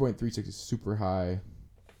 30.36 is super high.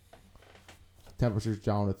 Temperature's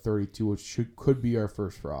down to 32, which could be our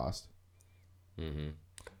first frost.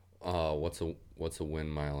 What's a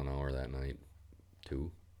wind mile an hour that night? 2?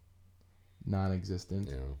 Non-existent.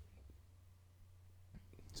 Yeah.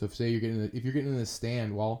 So if you're getting in the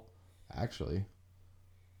stand, well, actually,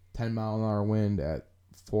 10 mile an hour wind at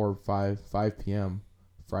 5 p.m.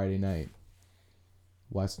 Friday night,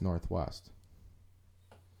 west northwest.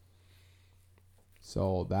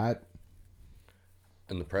 So that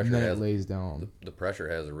And the pressure and then has it lays down. the pressure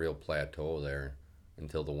has a real plateau there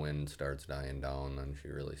until the wind starts dying down, then she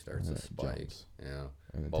really starts to spike. Jumps. Yeah.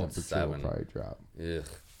 And the About temperature 7. will probably drop. Ugh.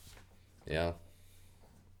 Yeah.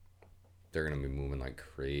 They're gonna be moving like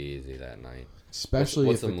crazy that night. Especially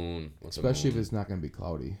what's if the moon? if it's not going to be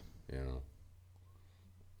cloudy. Yeah.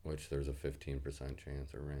 Which there's a 15%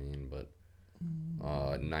 chance of rain, but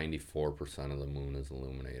 94% of the moon is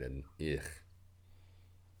illuminated. Ugh.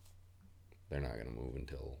 They're not gonna move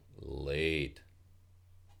until late.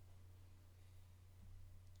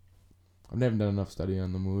 I've never done enough study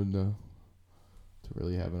on the moon to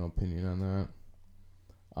really have an opinion on that.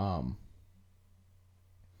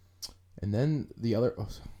 And then the other,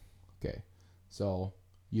 okay, so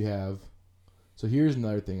you have, so here's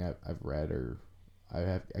another thing I've read or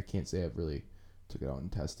I can't say I've really took it out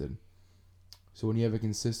and tested. So when you have a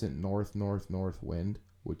consistent north wind,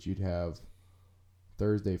 which you'd have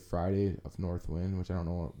Thursday, Friday of north wind, which I don't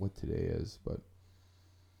know what today is, but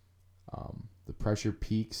the pressure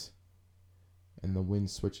peaks and the wind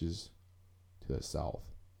switches to the south.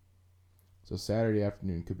 So Saturday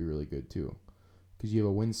afternoon could be really good too, because you have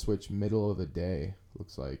a wind switch middle of the day,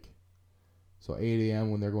 looks like. So 8 a.m.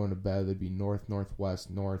 when they're going to bed, they'd be northwest,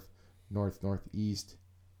 northeast.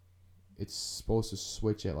 It's supposed to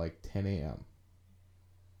switch at like 10 a.m.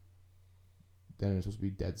 Then it's supposed to be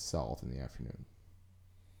dead south in the afternoon.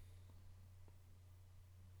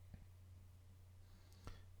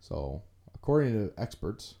 So, according to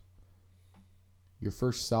experts, your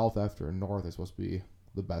first south after a north is supposed to be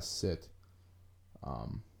the best sit.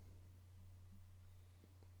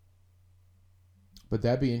 But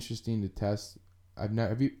that'd be interesting to test. I've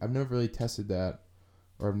never really tested that,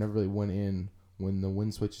 or I've never really went in when the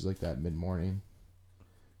wind switches like that mid morning.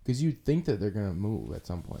 Because you'd think that they're gonna move at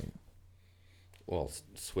some point. Well,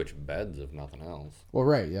 switch beds if nothing else. Well,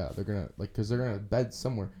 right, yeah, they're gonna bed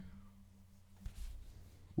somewhere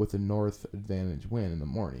with a north advantage wind in the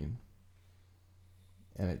morning,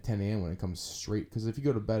 and at 10 a.m. when it comes straight. Because if you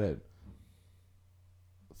go to bed at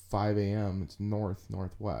 5 a.m., it's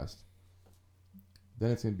northwest. Then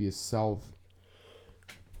it's gonna be a south,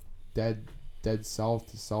 dead south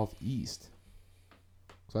to southeast.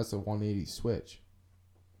 So that's a 180 switch.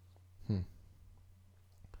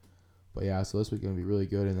 But yeah, so this week's going to be really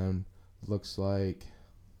good. And then looks like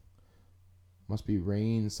must be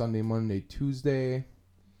rain Sunday, Monday, Tuesday,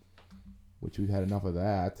 which we've had enough of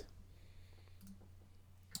that.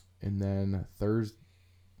 And then Thursday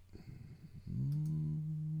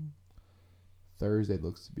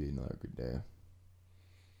looks to be another good day.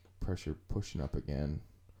 Pressure pushing up again.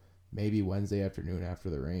 Maybe Wednesday afternoon after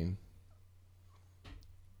the rain.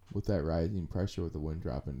 With that rising pressure with the wind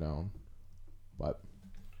dropping down. But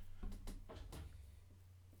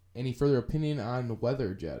any further opinion on the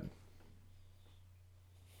weather, Jed?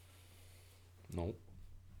 Nope.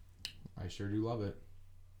 I sure do love it.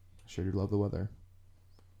 I sure do love the weather.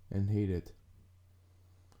 And hate it.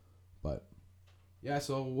 But, yeah,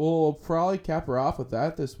 so we'll probably cap her off with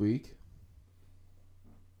that this week.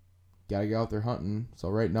 Gotta get out there hunting. So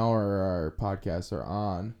right now our podcasts are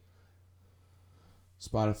on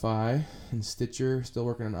Spotify and Stitcher. Still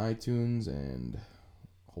working on iTunes, and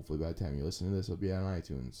hopefully by the time you listen to this, it'll be on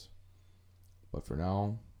iTunes. But for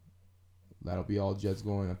now, that'll be all. Jed's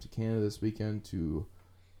going up to Canada this weekend to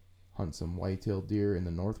hunt some white-tailed deer in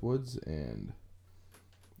the Northwoods, and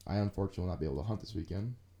I unfortunately will not be able to hunt this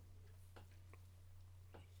weekend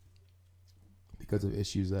because of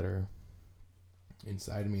issues that are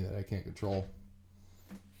inside of me that I can't control.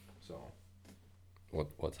 So,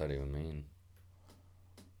 what's that even mean?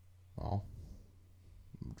 Well,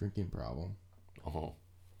 drinking problem. Oh.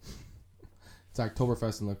 It's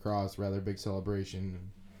Oktoberfest in La Crosse, rather big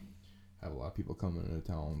celebration. Have a lot of people coming into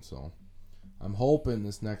town, so I'm hoping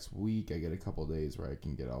this next week I get a couple days where I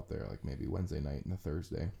can get out there, like maybe Wednesday night and a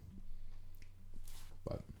Thursday.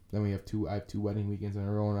 But then I have two wedding weekends in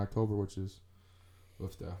a row in October, which is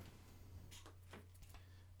with the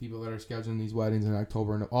people that are scheduling these weddings in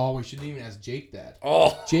October. We shouldn't even ask Jake that.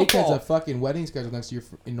 Oh, Jake has a fucking wedding scheduled next year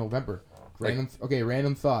in November.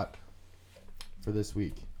 Random thought for this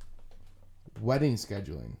week. Wedding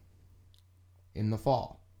scheduling in the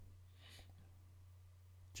fall.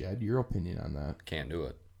 Jed, your opinion on that? Can't do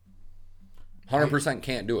it. 100%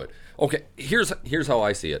 can't do it. Okay, here's how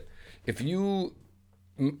I see it. If you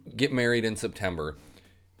get married in September,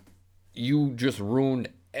 you just ruined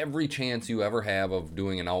every chance you ever have of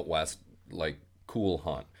doing an out west like cool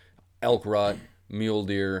hunt. Elk rut, mule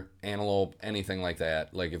deer, antelope, anything like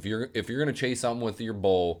that. Like if you're gonna chase something with your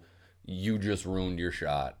bow, you just ruined your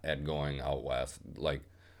shot at going out west. Like,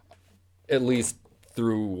 at least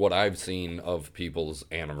through what I've seen of people's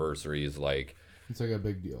anniversaries, like it's like a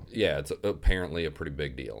big deal. Yeah, it's apparently a pretty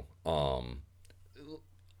big deal.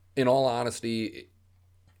 In all honesty,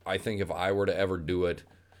 I think if I were to ever do it,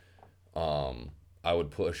 I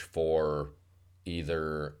would push for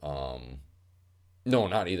either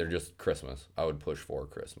not either, just Christmas. I would push for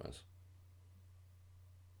Christmas.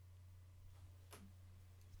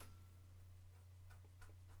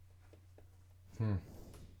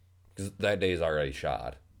 Because that day's already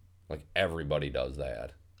shot. Like, everybody does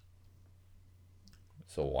that.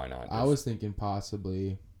 So why not? I was thinking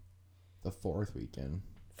possibly the 4th weekend.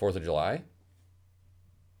 4th of July?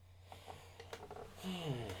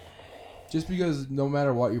 Just because no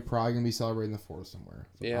matter what, you're probably going to be celebrating the 4th somewhere.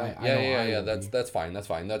 So Yeah. That's fine. That's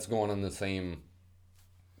fine. That's going on the same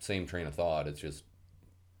train of thought. It's just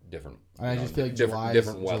different. And I just feel like July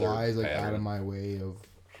is like out of my way of,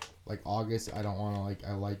 like, August. I don't want to, like,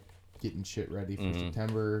 I like getting shit ready for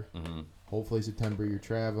September. Mm-hmm. Hopefully September you're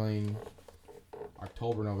traveling.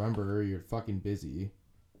 October, November you're fucking busy.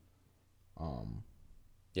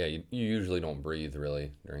 Yeah, you usually don't breathe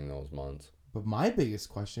really during those months. But my biggest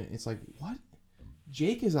question is like, what?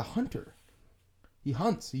 Jake is a hunter. He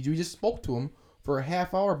hunts. We just spoke to him for a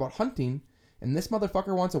half hour about hunting, and this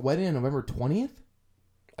motherfucker wants a wedding on November 20th?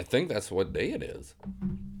 I think that's what day it is.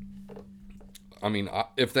 I mean,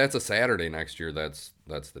 if that's a Saturday next year, that's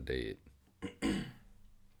the date.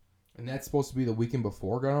 And that's supposed to be the weekend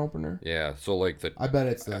before gun opener? Yeah, so like I bet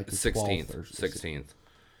it's like the 16th. 12th or 16th.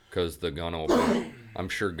 because the gun open. I'm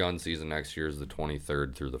sure gun season next year is the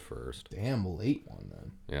 23rd through the 1st. Damn, late one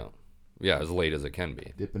then. Yeah, as late as it can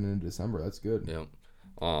be. Dipping into December, that's good. Yeah.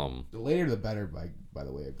 The later the better, by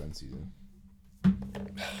the way, of gun season.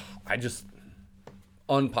 I just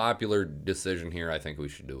unpopular decision here. I think we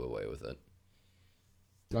should do away with it.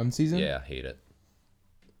 Gun season? Yeah, hate it.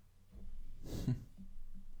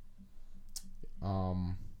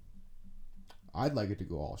 I'd like it to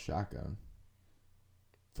go all shotgun.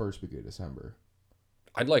 First week of December.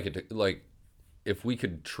 I'd like it to, like, if we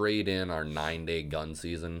could trade in our 9-day gun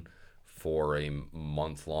season for a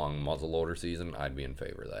month-long muzzleloader season, I'd be in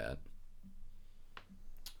favor of that.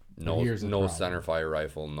 No centerfire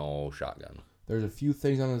rifle, no shotgun. There's a few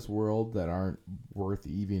things on this world that aren't worth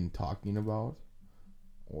even talking about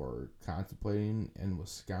or contemplating, and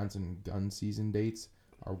Wisconsin gun season dates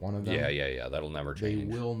are one of them. Yeah. That'll never change.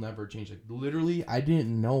 They will never change. Like, literally, I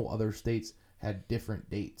didn't know other states had different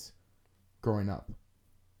dates growing up.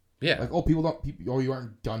 Yeah. Like, you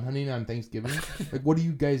aren't gun hunting on Thanksgiving? Like, what are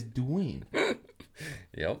you guys doing?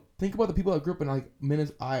 Yep. Think about the people that grew up in, like,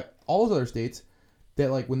 all those other states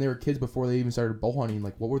that, like, when they were kids before they even started bow hunting,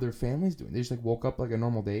 like, what were their families doing? They just, like, woke up like a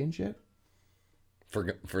normal day and shit?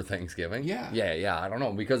 For Thanksgiving? Yeah. Yeah, I don't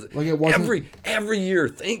know, because like it wasn't... every year,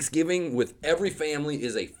 Thanksgiving with every family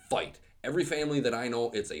is a fight. Every family that I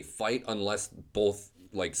know, it's a fight unless both,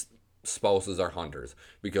 like, spouses are hunters,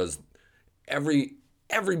 because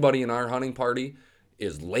everybody in our hunting party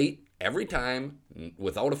is late every time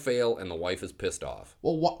without a fail, and the wife is pissed off.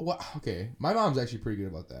 Well, what? Okay, my mom's actually pretty good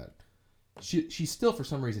about that. She's still for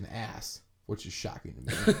some reason ass, which is shocking to me.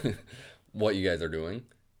 What you guys are doing?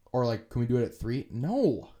 Or like, can we do it at 3?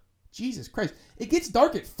 No, Jesus Christ, it gets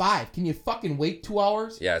dark at 5. Can you fucking wait 2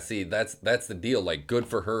 hours? Yeah, see, that's the deal. Like, good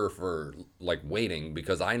for her for, like, waiting,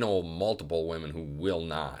 because I know multiple women who will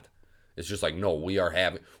not. It's just like, no, we are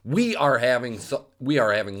having lunch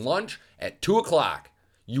at 2:00.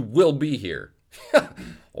 You will be here.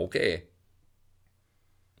 Okay.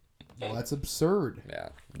 Well, that's absurd. Yeah,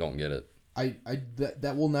 don't get it.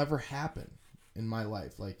 That will never happen in my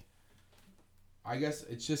life. Like, I guess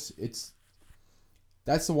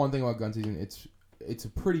that's the one thing about gun season. It's a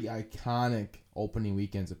pretty iconic opening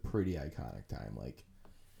weekend's a pretty iconic time. Like,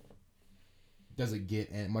 does it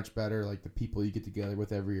get much better? Like, the people you get together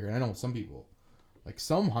with every year. And I know some people, like,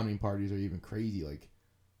 some hunting parties are even crazy. Like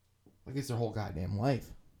it's their whole goddamn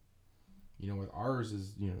life. You know, with ours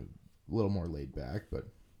is, you know, a little more laid back, but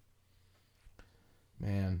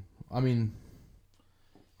man, I mean,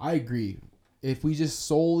 I agree. If we just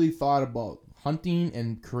solely thought about hunting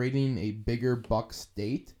and creating a bigger buck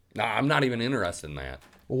state. Nah, I'm not even interested in that.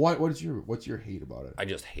 Well, what's your hate about it? I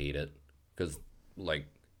just hate it. Because, like,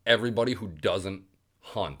 everybody who doesn't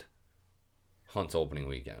hunts opening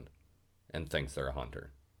weekend and thinks they're a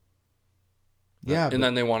hunter. Yeah. And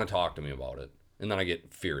then they want to talk to me about it. And then I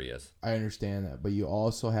get furious. I understand that, but you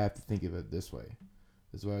also have to think of it this way.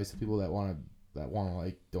 This is why I say people that want to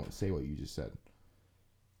like, don't say what you just said.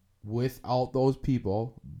 Without those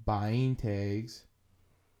people buying tags,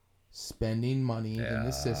 spending money in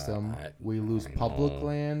the system, we lose public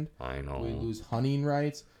land. I know. We lose hunting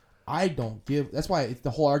rights. I don't give. That's why it's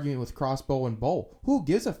the whole argument with crossbow and bow. Who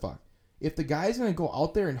gives a fuck? If the guy's gonna go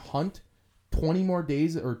out there and hunt 20 more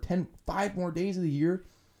days or 5 more days of the year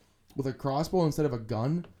with a crossbow instead of a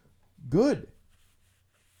gun, good.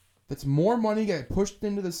 That's more money get pushed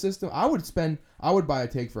into the system. I would buy a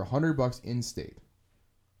tag for $100 in state.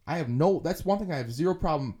 That's one thing I have zero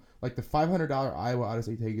problem. Like, the $500 Iowa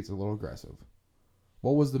out-of-state tag gets a little aggressive.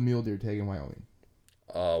 What was the mule deer tag in Wyoming?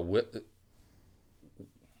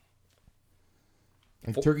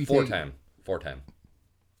 Turkey tag. 410.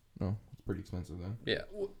 No, it's pretty expensive then. Yeah,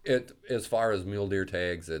 as far as mule deer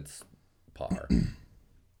tags, it's par.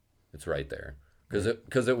 It's right there,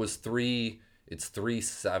 because it was it's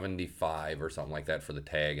 $375 or something like that for the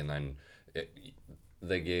tag, and then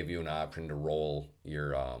they gave you an option to roll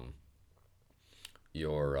your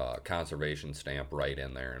conservation stamp right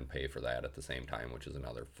in there and pay for that at the same time, which is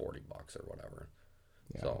another $40 or whatever.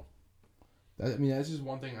 Yeah. So, that's just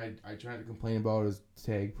one thing I try to complain about is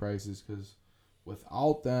tag prices, because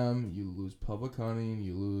without them, you lose public hunting,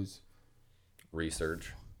 you lose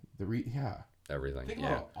research. Everything. Think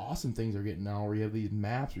about how awesome things are getting now, where you have these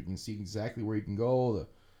maps where you can see exactly where you can go, the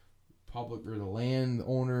public or the land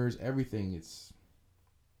owners, everything. It's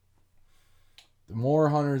the more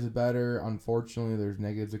hunters, the better. Unfortunately, there's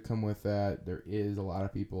negatives that come with that. There is a lot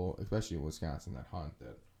of people, especially in Wisconsin, that hunt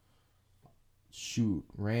that shoot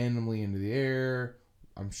randomly into the air.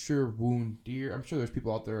 I'm sure wound deer. I'm sure there's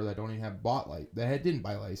people out there that don't even have didn't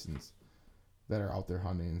buy license, that are out there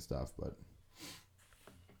hunting and stuff. But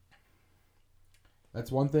That's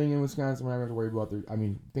one thing in Wisconsin we're not going to have to worry about. I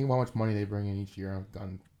mean, think about how much money they bring in each year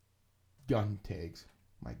on gun tags.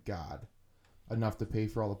 My God. Enough to pay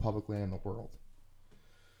for all the public land in the world.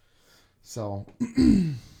 So,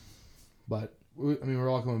 but, I mean, we're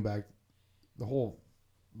all coming back. The whole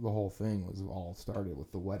thing was all started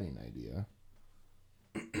with the wedding idea.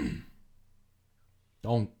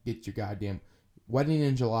 Don't get your goddamn wedding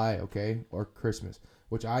in July, okay? Or Christmas.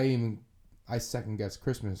 Which I second guess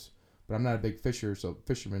Christmas. But I'm not a big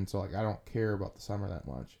fisherman, so like I don't care about the summer that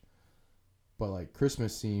much. But like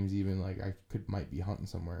Christmas seems even like I might be hunting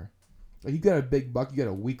somewhere. Like you got a big buck, you got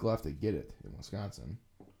a week left to get it in Wisconsin,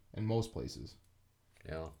 and most places.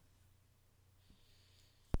 Yeah.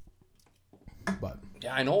 But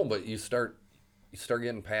yeah, I know. But you start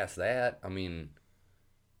getting past that. I mean,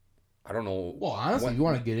 I don't know. Well, honestly, you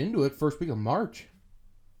want to get into it first week of March.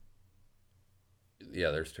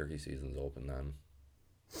 Yeah, there's turkey seasons open then.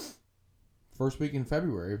 First week in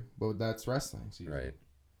February, but that's wrestling season. Right.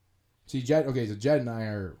 See, Jed and I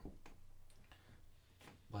are,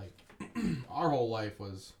 like, our whole life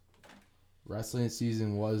was, wrestling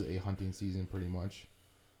season was a hunting season pretty much.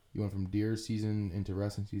 You went from deer season into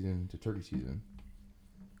wrestling season to turkey season.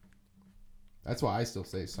 That's why I still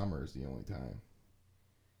say summer is the only time.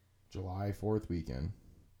 July 4th weekend.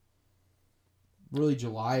 Really,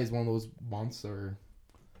 July is one of those months where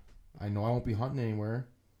I know I won't be hunting anywhere.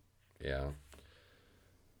 Yeah.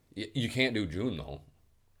 You can't do June, though.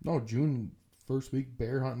 No, June, first week,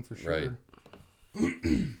 bear hunting for sure.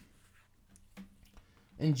 Right.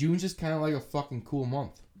 And June's just kind of like a fucking cool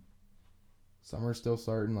month. Summer's still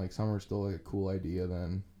starting. Like, summer's still like a cool idea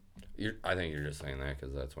then. I think you're just saying that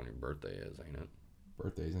because that's when your birthday is, ain't it?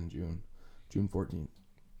 Birthday's in June. June 14th.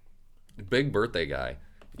 Big birthday guy.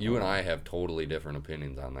 You and I have totally different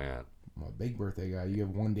opinions on that. I'm a big birthday guy. You have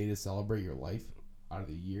one day to celebrate your life out of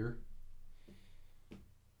the year.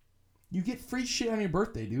 You get free shit on your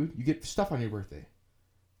birthday, dude. You get stuff on your birthday.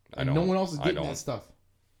 And no one else is getting that stuff.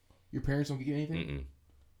 Your parents don't get you anything? Mm-mm.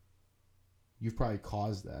 You've probably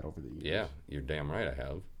caused that over the years. Yeah, you're damn right I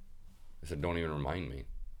have. I said, don't even remind me.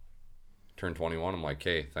 Turned 21, I'm like,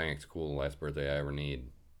 hey, thanks, cool, last birthday I ever need.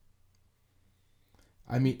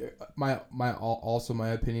 I mean, my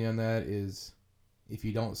opinion on that is, if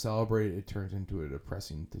you don't celebrate it, it turns into a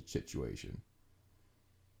depressing situation.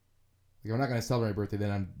 Like, I'm not gonna celebrate my birthday,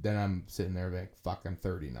 then I'm sitting there like, fuck, I'm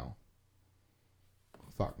 30 now.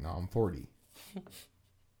 Fuck, no, I'm 40.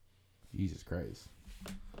 Jesus Christ.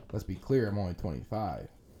 Let's be clear, I'm only 25.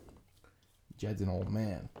 Jed's an old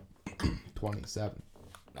man. 27.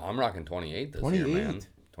 No, I'm rocking 28 this 28? year, man.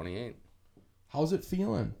 28. How's it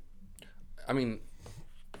feeling? I mean,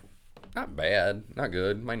 not bad, not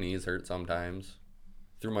good. My knees hurt sometimes.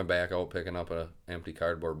 Threw my back out picking up a empty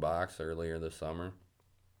cardboard box earlier this summer.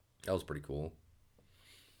 That was pretty cool.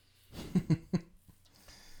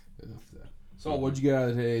 So what'd you get out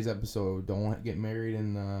of today's episode? Don't get married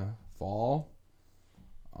in the fall.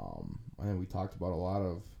 I think we talked about a lot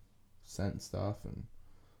of scent stuff and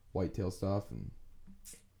whitetail stuff, and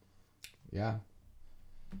yeah.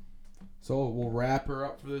 So we'll wrap her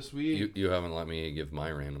up for this week. You haven't let me give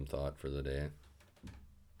my random thought for the day.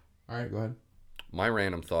 All right, go ahead. My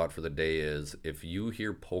random thought for the day is, if you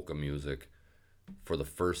hear polka music for the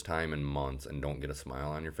first time in months and don't get a smile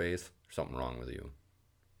on your face, there's something wrong with you.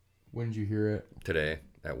 When did you hear it? Today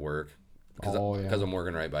at work. Because yeah. I'm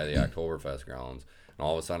working right by the Oktoberfest grounds. And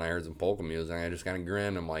all of a sudden I heard some polka music and I just kind of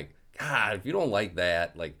grinned. I'm like, God, if you don't like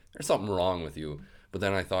that, like, there's something wrong with you. But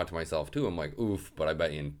then I thought to myself too, I'm like, oof, but I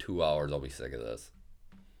bet you in 2 hours I'll be sick of this.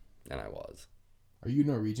 And I was. Are you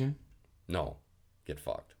Norwegian? No. Get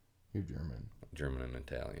fucked. You're German. German and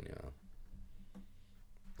Italian, yeah.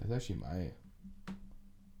 That's actually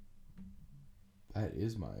that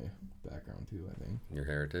is my background too, I think. Your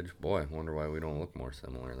heritage? Boy, I wonder why we don't look more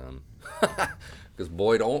similar then. Because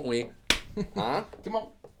boy, don't we? Huh? Come on.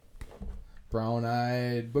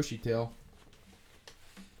 Brown-eyed, bushy tail.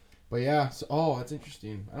 But yeah, so, that's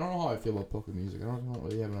interesting. I don't know how I feel about polka music. I don't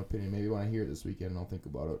really have an opinion. Maybe when I hear it this weekend, I'll think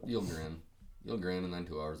about it. You'll grin, and then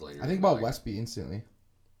 2 hours later. I think about Westby instantly.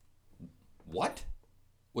 What?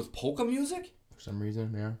 With polka music? For some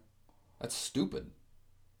reason, yeah. That's stupid.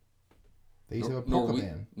 They used to have a polka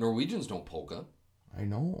band. Norwegians don't polka. I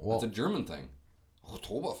know. Well, it's a German thing.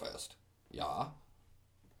 Oktoberfest. Yeah.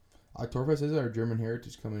 Oktoberfest is our German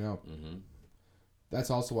heritage coming up. Mm-hmm. That's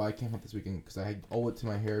also why I can't hunt this weekend, because I owe it to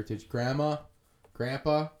my heritage. Grandpa,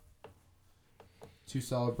 to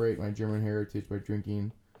celebrate my German heritage by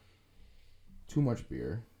drinking too much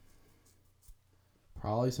beer.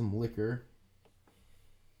 Probably some liquor.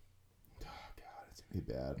 Oh, God, it's going to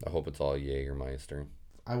be bad. I hope it's all Jägermeister.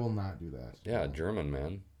 I will not do that. Yeah, German,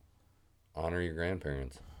 man. Honor your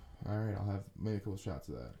grandparents. All right, I'll have maybe a couple shots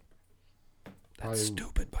of that. That's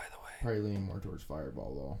stupid, by the way. Probably leaning more towards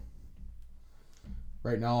Fireball, though.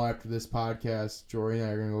 Right now, after this podcast, Jory and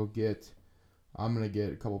I are going to go get... I'm going to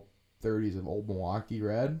get a couple 30s of Old Milwaukee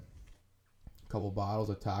Red. A couple bottles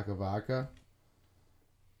of Taka Vodka.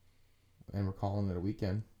 And we're calling it a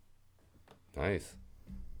weekend. Nice.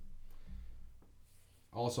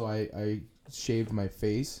 Also, I shaved my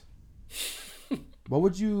face. What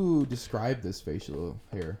would you describe this facial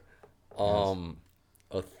hair?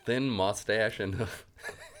 A thin mustache and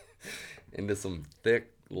into some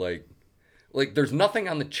thick, like there's nothing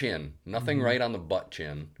on the chin, nothing right on the butt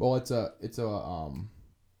chin. Well, it's a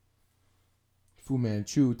Fu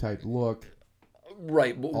Manchu type look.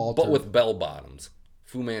 Right, but with bell bottoms.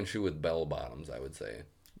 Fu Manchu with bell bottoms, I would say.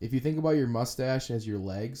 If you think about your mustache as your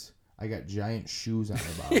legs, I got giant shoes on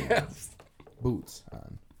the bottom. Yes. Boots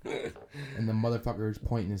on. And the motherfucker is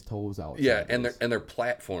pointing his toes out. Yeah, and they're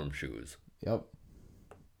platform shoes. Yep.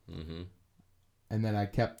 Mhm. And then I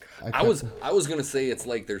kept I was gonna say it's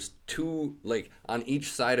like there's two, like on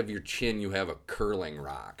each side of your chin you have a curling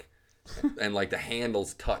rock, and like the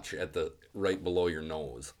handles touch at the right below your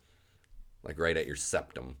nose, like right at your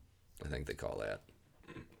septum, I think they call that.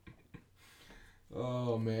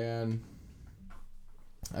 Oh man,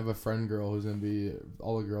 I have a friend girl who's gonna be.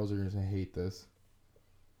 All the girls are gonna hate this.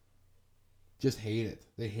 Just hate it.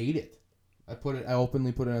 They hate it. I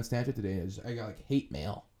openly put it on Snapchat today. And I got like hate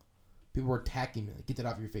mail. People were attacking me. Like, get that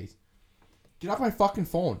off your face. Get off my fucking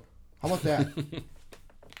phone. How about that?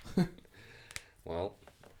 Well,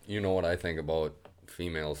 you know what I think about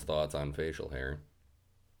females' thoughts on facial hair.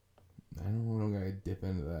 I don't gotta dip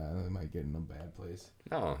into that. I might get in a bad place.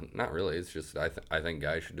 No, not really. It's just I think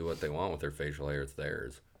guys should do what they want with their facial hair. It's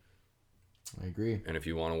theirs. I agree. And if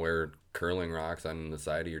you want to wear curling rocks on the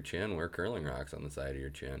side of your chin, wear curling rocks on the side of your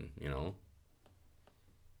chin, you know?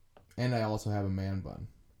 And I also have a man bun.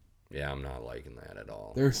 Yeah, I'm not liking that at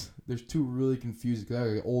all. There's two really confusing, because I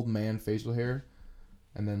have like old man facial hair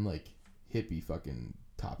and then like hippie fucking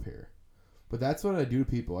top hair. But that's what I do to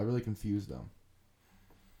people. I really confuse them.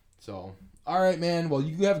 So, all right, man. Well,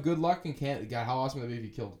 you have good luck in Canada. God, how awesome would it be if you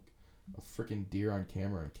killed a freaking deer on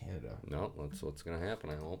camera in Canada? No, that's what's going to happen,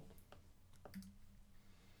 I hope.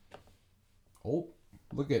 Oh,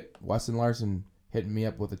 look at Weston Larson hitting me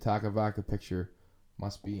up with a Taka Vodka picture.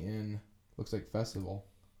 Must be in, looks like festival.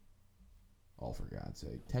 Oh, for God's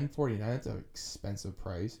sake. $10.49, that's an expensive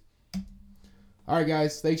price. All right,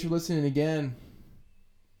 guys. Thanks for listening again.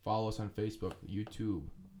 Follow us on Facebook, YouTube,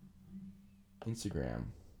 Instagram.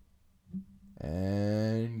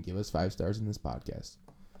 And give us 5 stars in this podcast.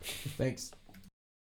 Thanks.